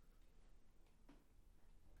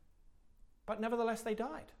 But nevertheless, they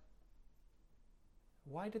died.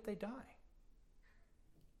 Why did they die?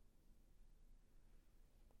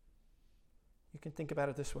 You can think about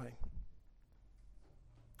it this way.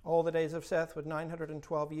 All the days of Seth were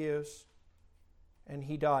 912 years, and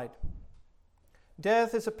he died.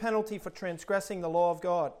 Death is a penalty for transgressing the law of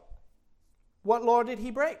God. What law did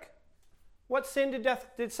he break? What sin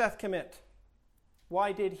did Seth commit?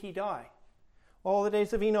 Why did he die? All the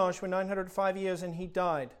days of Enosh were 905 years, and he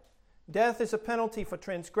died. Death is a penalty for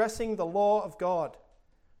transgressing the law of God.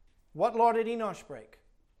 What law did Enosh break?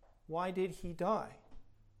 Why did he die?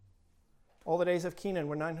 All the days of Kenan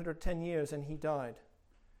were 910 years, and he died.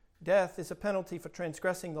 Death is a penalty for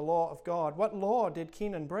transgressing the law of God. What law did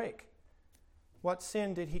Kenan break? What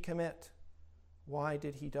sin did he commit? Why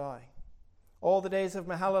did he die? All the days of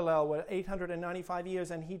Mahalalel were 895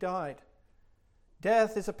 years, and he died.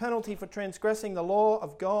 Death is a penalty for transgressing the law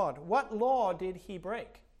of God. What law did he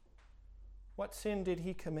break? What sin did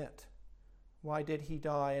he commit? Why did he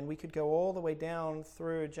die? And we could go all the way down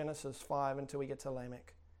through Genesis 5 until we get to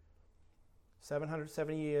Lamech.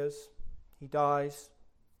 770 years, he dies.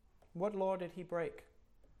 What law did he break?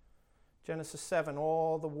 Genesis 7,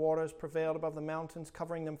 all the waters prevailed above the mountains,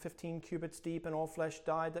 covering them 15 cubits deep, and all flesh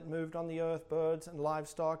died that moved on the earth, birds and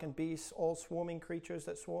livestock and beasts, all swarming creatures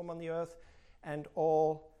that swarm on the earth, and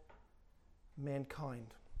all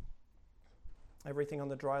mankind. Everything on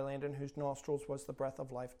the dry land in whose nostrils was the breath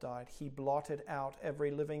of life died. He blotted out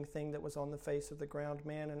every living thing that was on the face of the ground,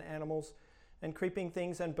 man and animals, and creeping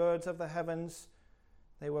things and birds of the heavens.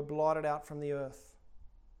 They were blotted out from the earth.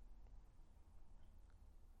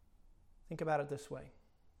 Think about it this way.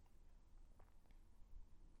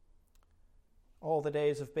 All the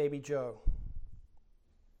days of baby Joe,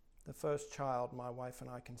 the first child my wife and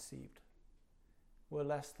I conceived, were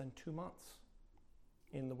less than 2 months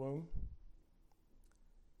in the womb,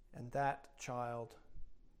 and that child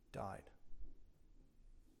died.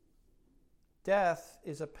 Death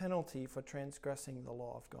is a penalty for transgressing the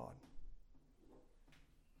law of God.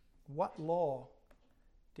 What law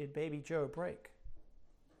did baby Joe break?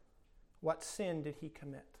 What sin did he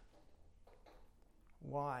commit?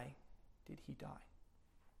 Why did he die?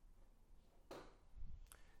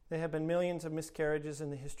 There have been millions of miscarriages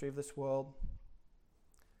in the history of this world,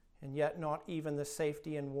 and yet not even the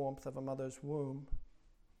safety and warmth of a mother's womb,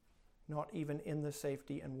 not even in the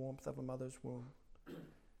safety and warmth of a mother's womb,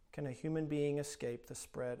 can a human being escape the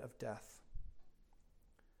spread of death.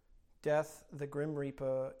 Death, the grim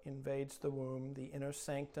reaper, invades the womb, the inner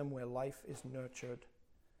sanctum where life is nurtured.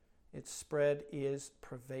 Its spread is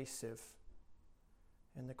pervasive.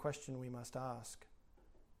 And the question we must ask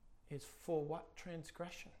is, for what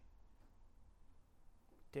transgression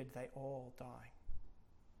did they all die?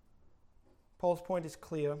 Paul's point is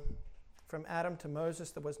clear. From Adam to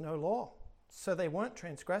Moses, there was no law, so they weren't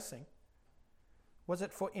transgressing. Was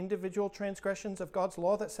it for individual transgressions of God's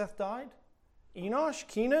law that Seth died? Enosh,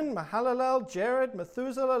 Kenan, Mahalalel, Jared,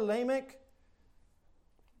 Methuselah, Lamech.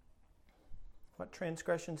 What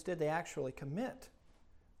transgressions did they actually commit?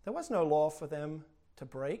 There was no law for them to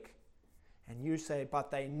break. And you say, but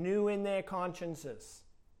they knew in their consciences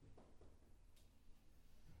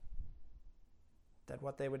that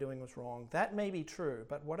what they were doing was wrong. That may be true,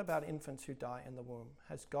 but what about infants who die in the womb?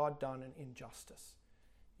 Has God done an injustice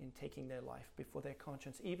in taking their life before their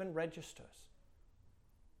conscience even registers?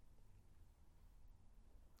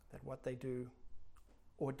 that what they do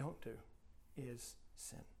or don't do is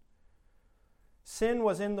sin. Sin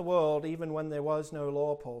was in the world even when there was no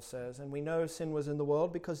law, Paul says, and we know sin was in the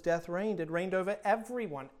world because death reigned. It reigned over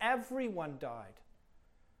everyone. Everyone died.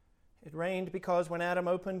 It reigned because when Adam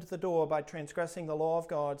opened the door by transgressing the law of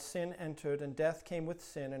God, sin entered and death came with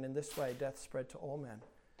sin, and in this way death spread to all men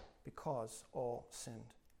because all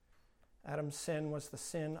sinned. Adam's sin was the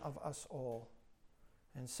sin of us all.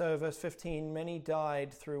 And so, verse 15, many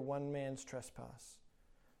died through one man's trespass.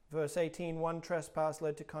 Verse 18, one trespass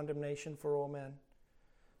led to condemnation for all men.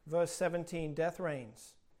 Verse 17, death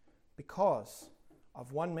reigns because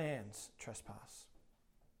of one man's trespass.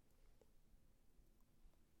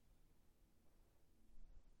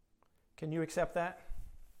 Can you accept that?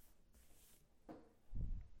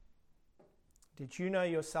 Did you know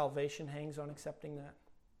your salvation hangs on accepting that?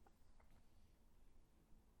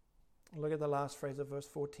 Look at the last phrase of verse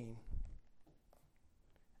 14.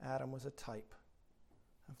 Adam was a type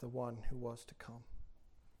of the one who was to come.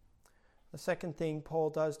 The second thing Paul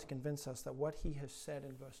does to convince us that what he has said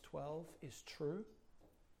in verse 12 is true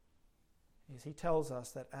is he tells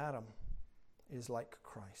us that Adam is like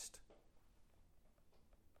Christ.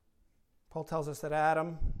 Paul tells us that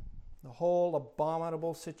Adam, the whole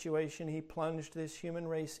abominable situation he plunged this human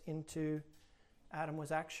race into, Adam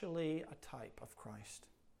was actually a type of Christ.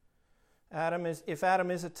 If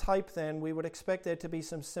Adam is a type, then we would expect there to be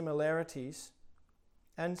some similarities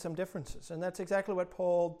and some differences. And that's exactly what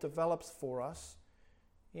Paul develops for us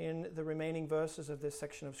in the remaining verses of this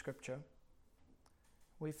section of Scripture.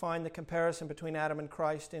 We find the comparison between Adam and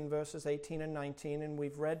Christ in verses 18 and 19, and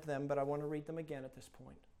we've read them, but I want to read them again at this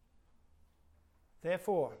point.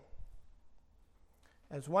 Therefore,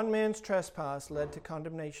 as one man's trespass led to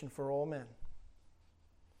condemnation for all men,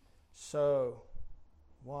 so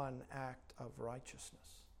one act of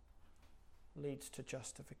righteousness leads to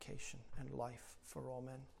justification and life for all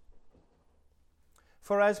men.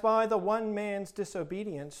 For as by the one man's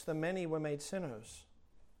disobedience the many were made sinners,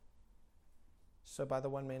 so by the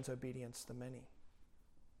one man's obedience the many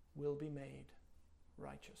will be made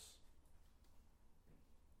righteous.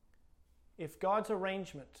 If God's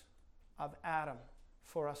arrangement of Adam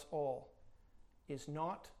for us all is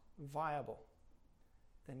not viable,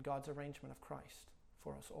 then God's arrangement of Christ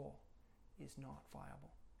for us all is not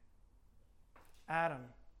viable. Adam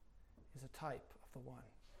is a type of the one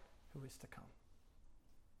who is to come.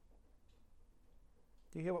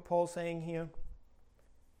 Do you hear what Paul's saying here?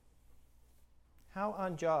 How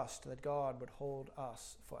unjust that God would hold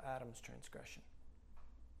us for Adam's transgression.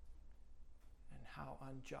 And how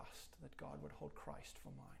unjust that God would hold Christ for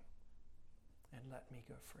mine and let me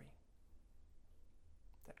go free.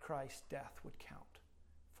 That Christ's death would count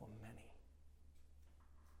for many.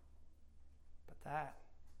 But that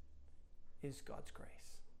is God's grace,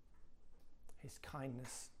 His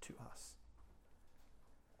kindness to us.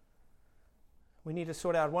 We need to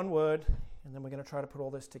sort out one word, and then we're going to try to put all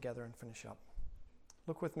this together and finish up.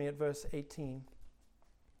 Look with me at verse 18.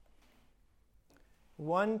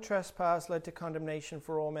 One trespass led to condemnation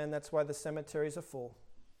for all men. That's why the cemeteries are full.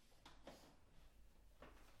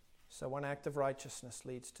 So one act of righteousness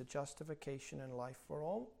leads to justification and life for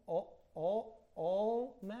all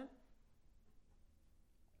men?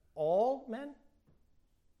 All men?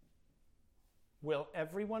 Will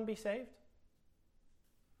everyone be saved?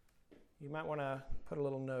 You might want to put a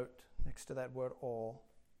little note next to that word all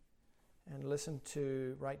and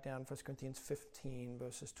write down 1 Corinthians 15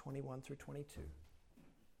 verses 21 through 22.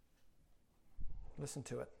 Listen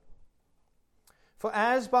to it. For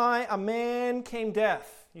as by a man came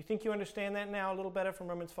death. You think you understand that now a little better from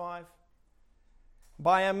Romans 5?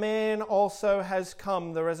 By a man also has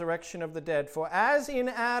come the resurrection of the dead. For as in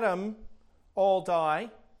Adam all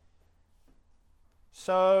die,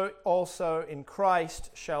 so also in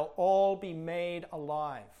Christ shall all be made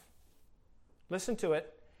alive. Listen to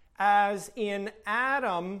it. As in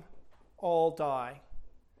Adam all die,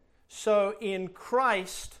 so in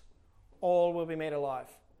Christ all will be made alive.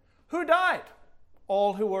 Who died?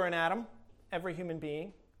 All who were in Adam, every human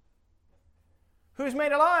being. Who's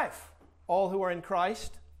made alive? All who are in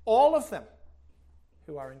Christ, all of them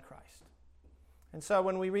who are in Christ. And so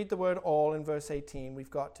when we read the word all in verse 18,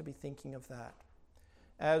 we've got to be thinking of that.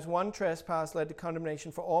 As one trespass led to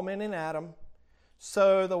condemnation for all men in Adam,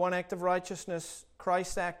 so the one act of righteousness,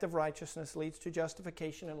 Christ's act of righteousness, leads to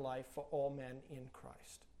justification and life for all men in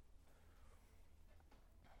Christ.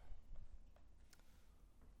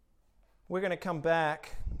 We're going to come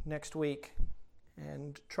back next week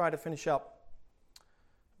and try to finish up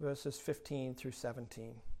verses 15 through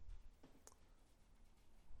 17.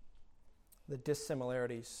 The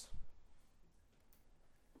dissimilarities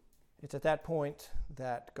It's at that point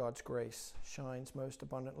that God's grace shines most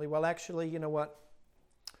abundantly. Well, actually, you know what?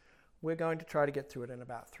 We're going to try to get through it in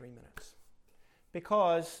about 3 minutes.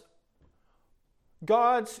 Because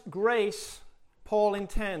God's grace, Paul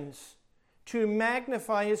intends to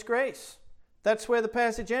magnify his grace. That's where the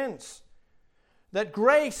passage ends. That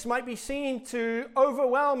grace might be seen to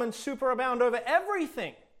overwhelm and superabound over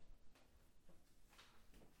everything.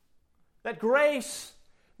 That grace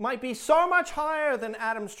might be so much higher than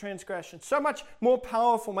Adam's transgression, so much more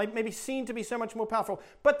powerful, might be seen to be so much more powerful.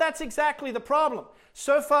 But that's exactly the problem.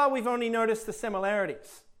 So far, we've only noticed the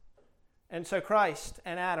similarities. And so Christ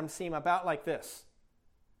and Adam seem about like this.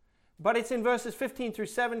 But it's in verses 15 through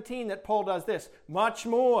 17 that Paul does this. Much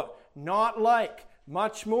more, not like,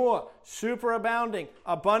 much more, superabounding,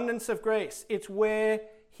 abundance of grace. It's where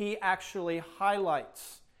he actually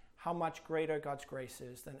highlights how much greater God's grace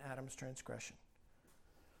is than Adam's transgression.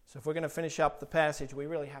 So if we're going to finish up the passage, we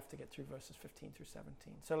really have to get through verses 15 through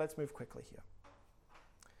 17. So let's move quickly here.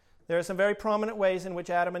 There are some very prominent ways in which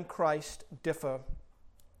Adam and Christ differ.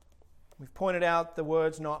 We've pointed out the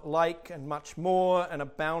words not like and much more and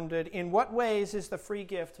abounded. In what ways is the free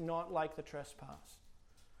gift not like the trespass?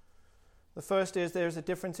 The first is there's a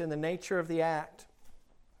difference in the nature of the act.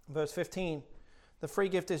 Verse 15, the free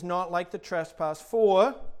gift is not like the trespass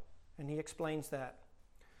for, and he explains that.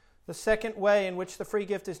 The second way in which the free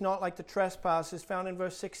gift is not like the trespass is found in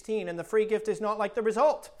verse 16, and the free gift is not like the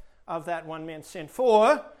result of that one man's sin.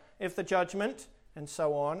 For, if the judgment, and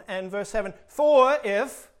so on. And verse 7, for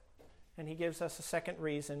if, and he gives us a second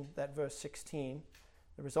reason that verse 16,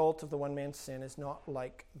 the result of the one man's sin is not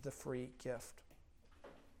like the free gift.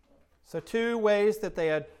 So 2 ways that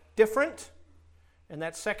they are different, and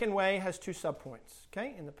that second way has 2 subpoints,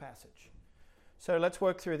 okay, in the passage. So let's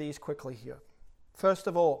work through these quickly here. First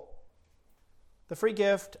of all, the free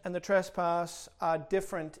gift and the trespass are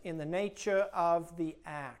different in the nature of the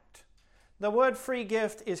act. The word free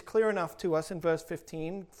gift is clear enough to us in verse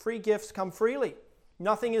 15. Free gifts come freely.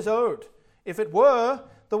 Nothing is owed. If it were,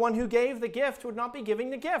 the one who gave the gift would not be giving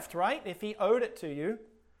the gift, right? If he owed it to you.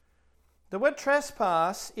 The word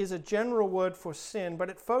trespass is a general word for sin, but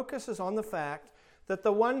it focuses on the fact that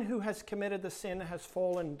the one who has committed the sin has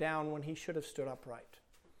fallen down when he should have stood upright.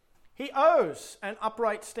 He owes an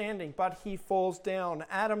upright standing, but he falls down.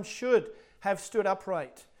 Adam should have stood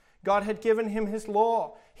upright. God had given him his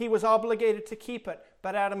law. He was obligated to keep it,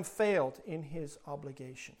 but Adam failed in his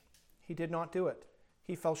obligation. He did not do it.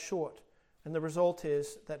 He fell short, and the result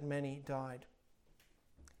is that many died.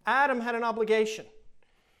 Adam had an obligation.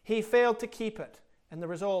 He failed to keep it, and the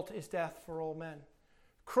result is death for all men.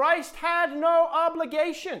 Christ had no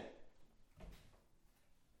obligation.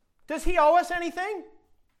 Does he owe us anything?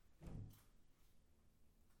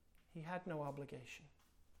 He had no obligation.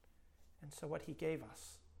 And so what he gave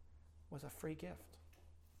us was a free gift.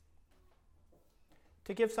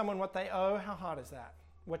 To give someone what they owe, how hard is that?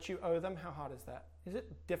 What you owe them, how hard is that? Is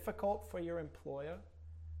it difficult for your employer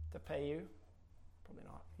to pay you? Probably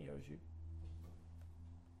not. He owes you.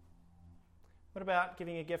 What about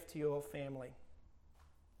giving a gift to your family?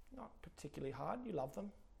 Not particularly hard. You love them.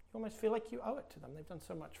 You almost feel like you owe it to them. They've done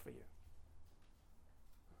so much for you.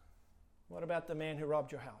 What about the man who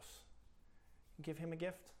robbed your house? Give him a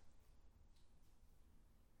gift?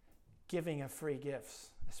 Giving of free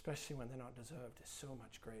gifts, especially when they're not deserved, is so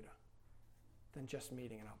much greater than just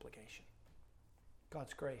meeting an obligation.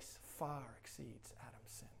 God's grace far exceeds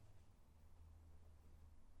Adam's sin.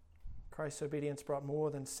 Christ's obedience brought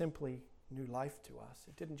more than simply new life to us.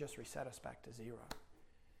 It didn't just reset us back to zero.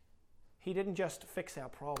 He didn't just fix our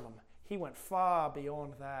problem. He went far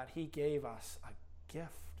beyond that. He gave us a gift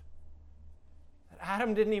that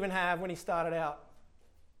Adam didn't even have when he started out.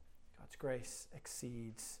 God's grace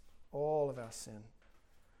exceeds all of our sin.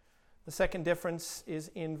 The second difference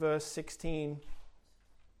is in verse 16.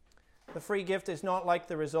 The free gift is not like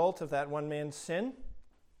the result of that one man's sin.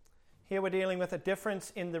 Here we're dealing with a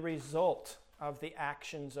difference in the result of the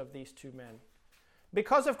actions of these 2 men.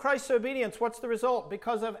 Because of Christ's obedience, what's the result?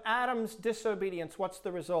 Because of Adam's disobedience, what's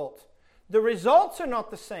the result? The results are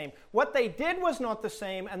not the same. What they did was not the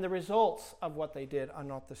same, and the results of what they did are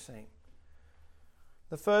not the same.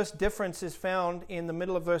 The first difference is found in the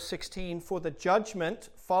middle of verse 16. For the judgment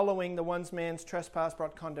following the one man's trespass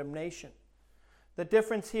brought condemnation. The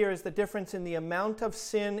difference here is the difference in the amount of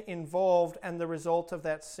sin involved and the result of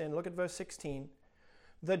that sin. Look at verse 16.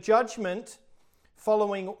 The judgment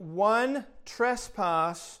following one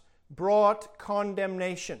trespass brought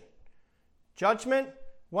condemnation. Judgment,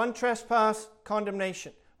 one trespass,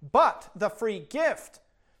 condemnation. But the free gift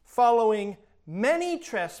following many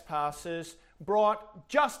trespasses brought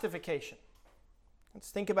justification. Let's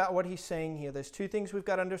think about what he's saying here. There's two things we've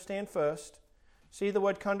got to understand first. See the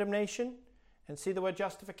word condemnation and see the word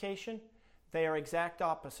justification. They are exact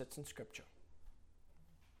opposites in Scripture.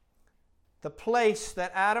 The place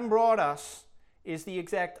that Adam brought us is the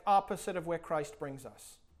exact opposite of where Christ brings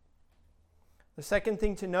us. The second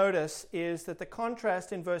thing to notice is that the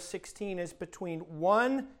contrast in verse 16 is between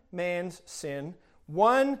one man's sin,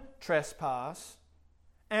 one trespass,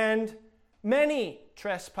 and many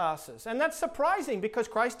trespasses. And that's surprising because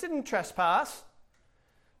Christ didn't trespass.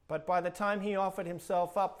 But by the time he offered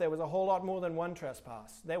himself up, there was a whole lot more than one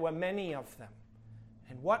trespass. There were many of them.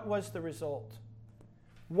 And what was the result?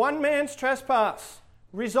 One man's trespass.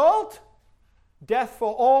 Result? Death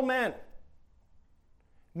for all men.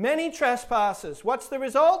 Many trespasses. What's the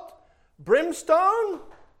result? Brimstone?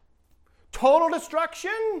 Total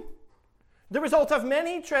destruction? The result of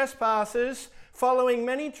many trespasses, following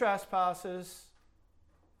many trespasses,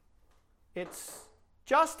 it's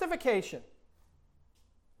justification.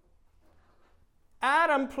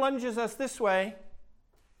 Adam plunges us this way,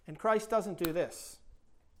 and Christ doesn't do this.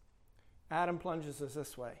 Adam plunges us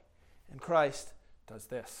this way, and Christ does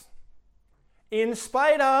this. In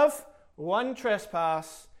spite of one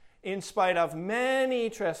trespass, in spite of many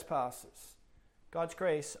trespasses, God's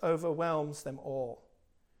grace overwhelms them all.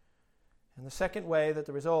 And the second way that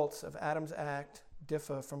the results of Adam's act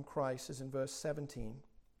differ from Christ is in verse 17.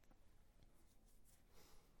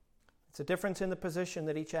 It's a difference in the position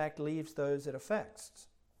that each act leaves those it affects.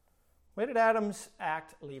 Where did Adam's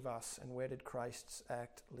act leave us, and where did Christ's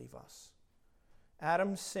act leave us?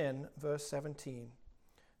 Adam's sin, verse 17,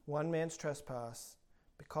 one man's trespass,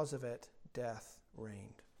 because of it, death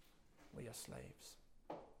reigned. We are slaves.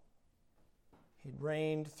 He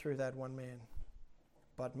reigned through that one man.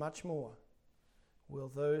 But much more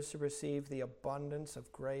will those who receive the abundance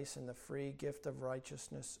of grace and the free gift of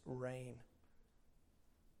righteousness reign.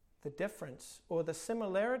 The difference or the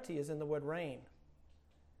similarity is in the word reign.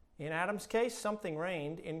 In Adam's case, something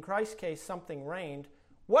reigned. In Christ's case, something reigned.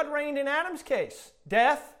 What reigned in Adam's case?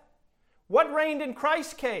 Death. What reigned in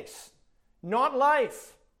Christ's case? Not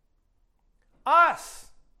life.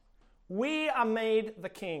 Us. We are made the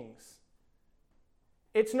kings.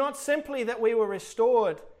 It's not simply that we were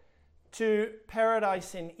restored to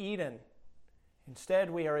paradise in Eden. Instead,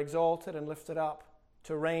 we are exalted and lifted up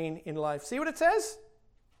to reign in life. See what it says?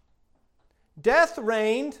 Death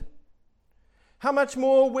reigned. How much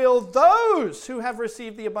more will those who have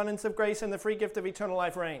received the abundance of grace and the free gift of eternal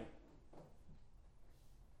life reign?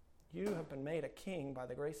 You have been made a king by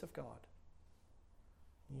the grace of God.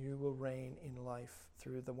 You will reign in life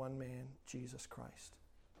through the one man, Jesus Christ.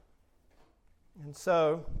 And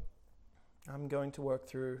so, I'm going to work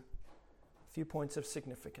through a few points of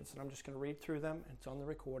significance, and I'm just going to read through them, and it's on the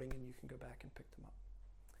recording, and you can go back and pick them up.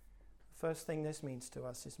 The first thing this means to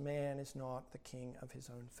us is man is not the king of his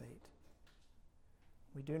own fate.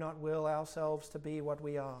 We do not will ourselves to be what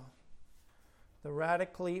we are. The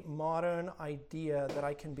radically modern idea that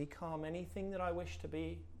I can become anything that I wish to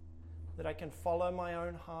be, that I can follow my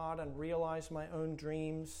own heart and realize my own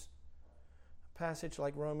dreams. A passage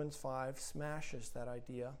like Romans 5 smashes that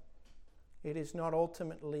idea. It is not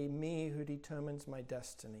ultimately me who determines my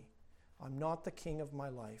destiny. I'm not the king of my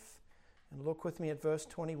life. And look with me at verse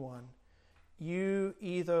 21. You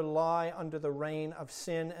either lie under the reign of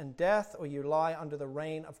sin and death, or you lie under the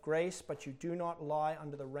reign of grace, but you do not lie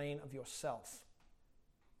under the reign of yourself.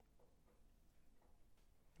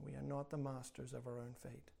 We are not the masters of our own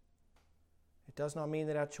fate. It does not mean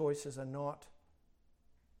that our choices are not,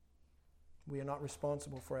 we are not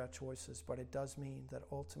responsible for our choices, but it does mean that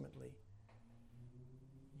ultimately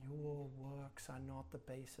your works are not the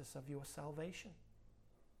basis of your salvation.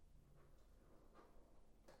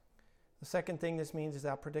 The second thing this means is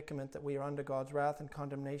our predicament that we are under God's wrath and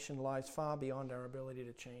condemnation lies far beyond our ability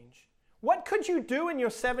to change. What could you do in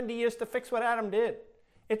your 70 years to fix what Adam did?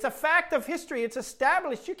 It's a fact of history. It's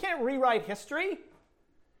established. You can't rewrite history.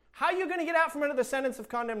 How are you going to get out from under the sentence of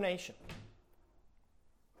condemnation?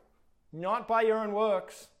 Not by your own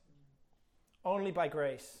works, only by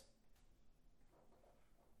grace.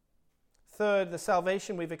 Third, the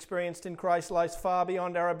salvation we've experienced in Christ lies far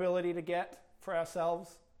beyond our ability to get for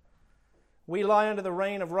ourselves. We lie under the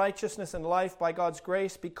reign of righteousness and life by God's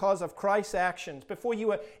grace because of Christ's actions. Before you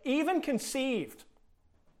were even conceived,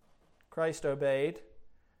 Christ obeyed.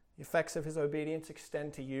 The effects of his obedience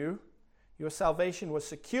extend to you. Your salvation was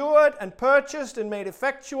secured and purchased and made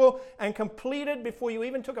effectual and completed before you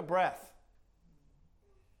even took a breath.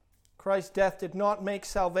 Christ's death did not make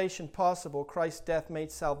salvation possible. Christ's death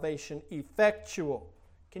made salvation effectual.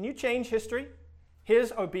 Can you change history?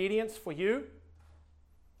 His obedience for you?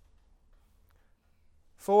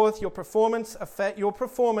 Fourth, your performance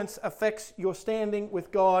affects your standing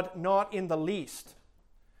with God not in the least.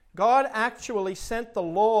 God actually sent the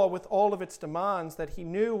law with all of its demands that he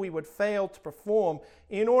knew we would fail to perform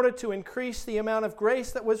in order to increase the amount of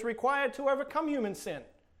grace that was required to overcome human sin.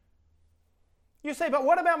 You say, but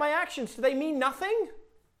what about my actions? Do they mean nothing?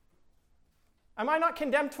 Am I not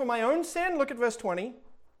condemned for my own sin? Look at verse 20.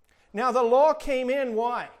 Now the law came in,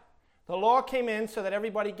 why? The law came in so that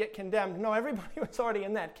everybody get condemned. No, everybody was already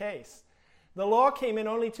in that case. The law came in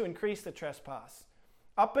only to increase the trespass.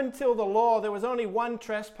 Up until the law, there was only one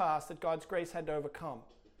trespass that God's grace had to overcome.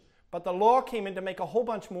 But the law came in to make a whole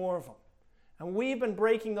bunch more of them. And we've been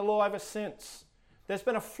breaking the law ever since. There's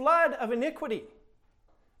been a flood of iniquity.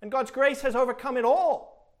 And God's grace has overcome it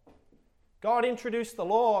all. God introduced the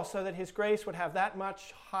law so that his grace would have that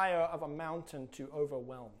much higher of a mountain to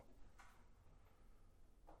overwhelm.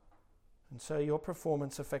 And so your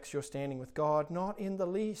performance affects your standing with God, not in the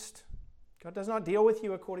least. God does not deal with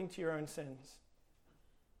you according to your own sins.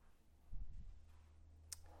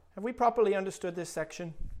 Have we properly understood this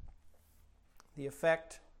section? The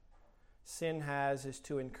effect sin has is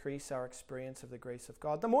to increase our experience of the grace of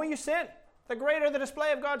God. The more you sin, the greater the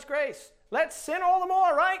display of God's grace. Let's sin all the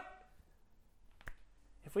more, right?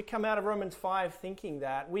 If we come out of Romans 5 thinking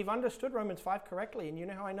that, we've understood Romans 5 correctly, and you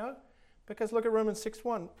know how I know? Because look at Romans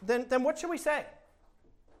 6:1. Then what should we say? Are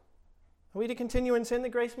we to continue in sin that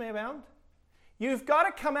grace may abound? You've got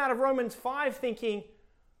to come out of Romans 5 thinking,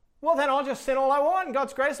 well, then I'll just sin all I want in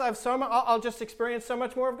God's grace. I'll just experience so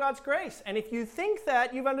much more of God's grace. And if you think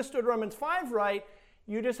that you've understood Romans 5 right,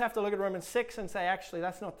 you just have to look at Romans 6 and say, actually,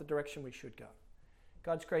 that's not the direction we should go.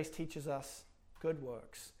 God's grace teaches us good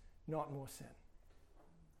works, not more sin.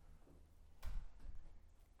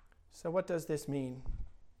 So what does this mean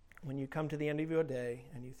when you come to the end of your day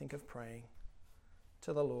and you think of praying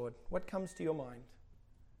to the Lord? What comes to your mind?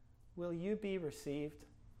 Will you be received?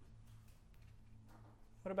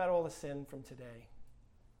 What about all the sin from today?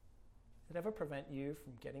 Did it ever prevent you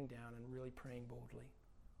from getting down and really praying boldly?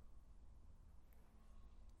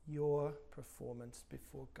 Your performance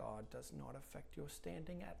before God does not affect your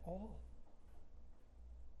standing at all.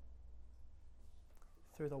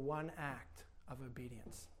 Through the one act of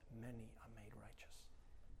obedience, many are made righteous.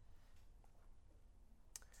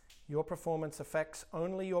 Your performance affects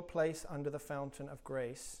only your place under the fountain of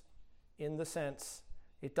grace, in the sense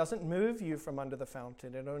it doesn't move you from under the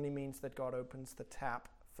fountain. It only means that God opens the tap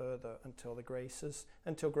further until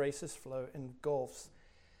grace's flow engulfs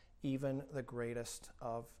even the greatest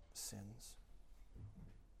of sins.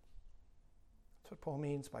 That's what Paul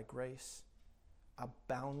means by grace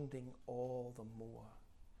abounding all the more.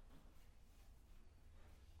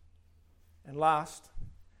 And last,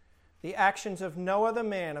 the actions of no other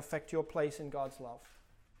man affect your place in God's love.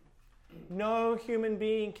 No human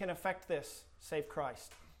being can affect this save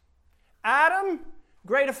Christ. Adam,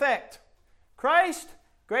 great effect. Christ,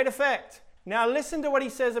 great effect. Now listen to what he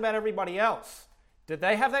says about everybody else. Did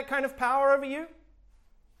they have that kind of power over you?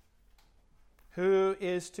 Who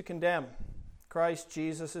is to condemn? Christ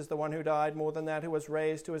Jesus is the one who died, more than that, who was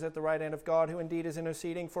raised, who is at the right hand of God, who indeed is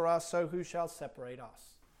interceding for us. So who shall separate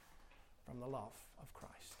us from the love of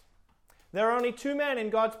Christ? There are only two men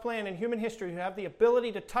in God's plan in human history who have the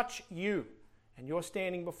ability to touch you and your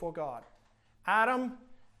standing before God. Adam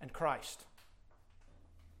and Christ.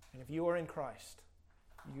 And if you are in Christ,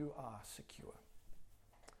 you are secure.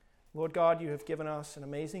 Lord God, you have given us an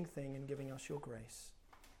amazing thing in giving us your grace.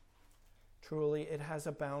 Truly, it has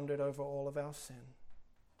abounded over all of our sin.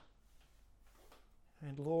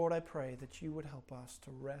 And Lord, I pray that you would help us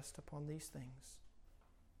to rest upon these things.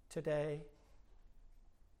 Today,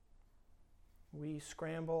 we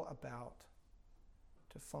scramble about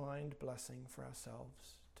to find blessing for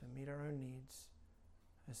ourselves, to meet our own needs,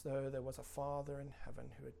 as though there was a Father in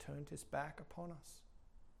heaven who had turned his back upon us.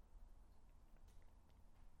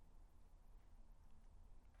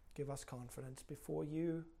 Give us confidence before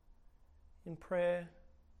you in prayer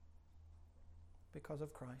because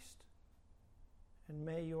of Christ. And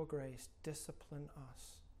may your grace discipline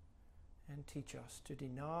us and teach us to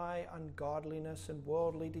deny ungodliness and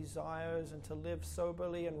worldly desires and to live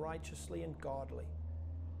soberly and righteously and godly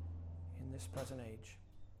in this present age.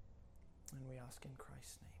 And we ask in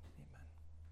Christ's name.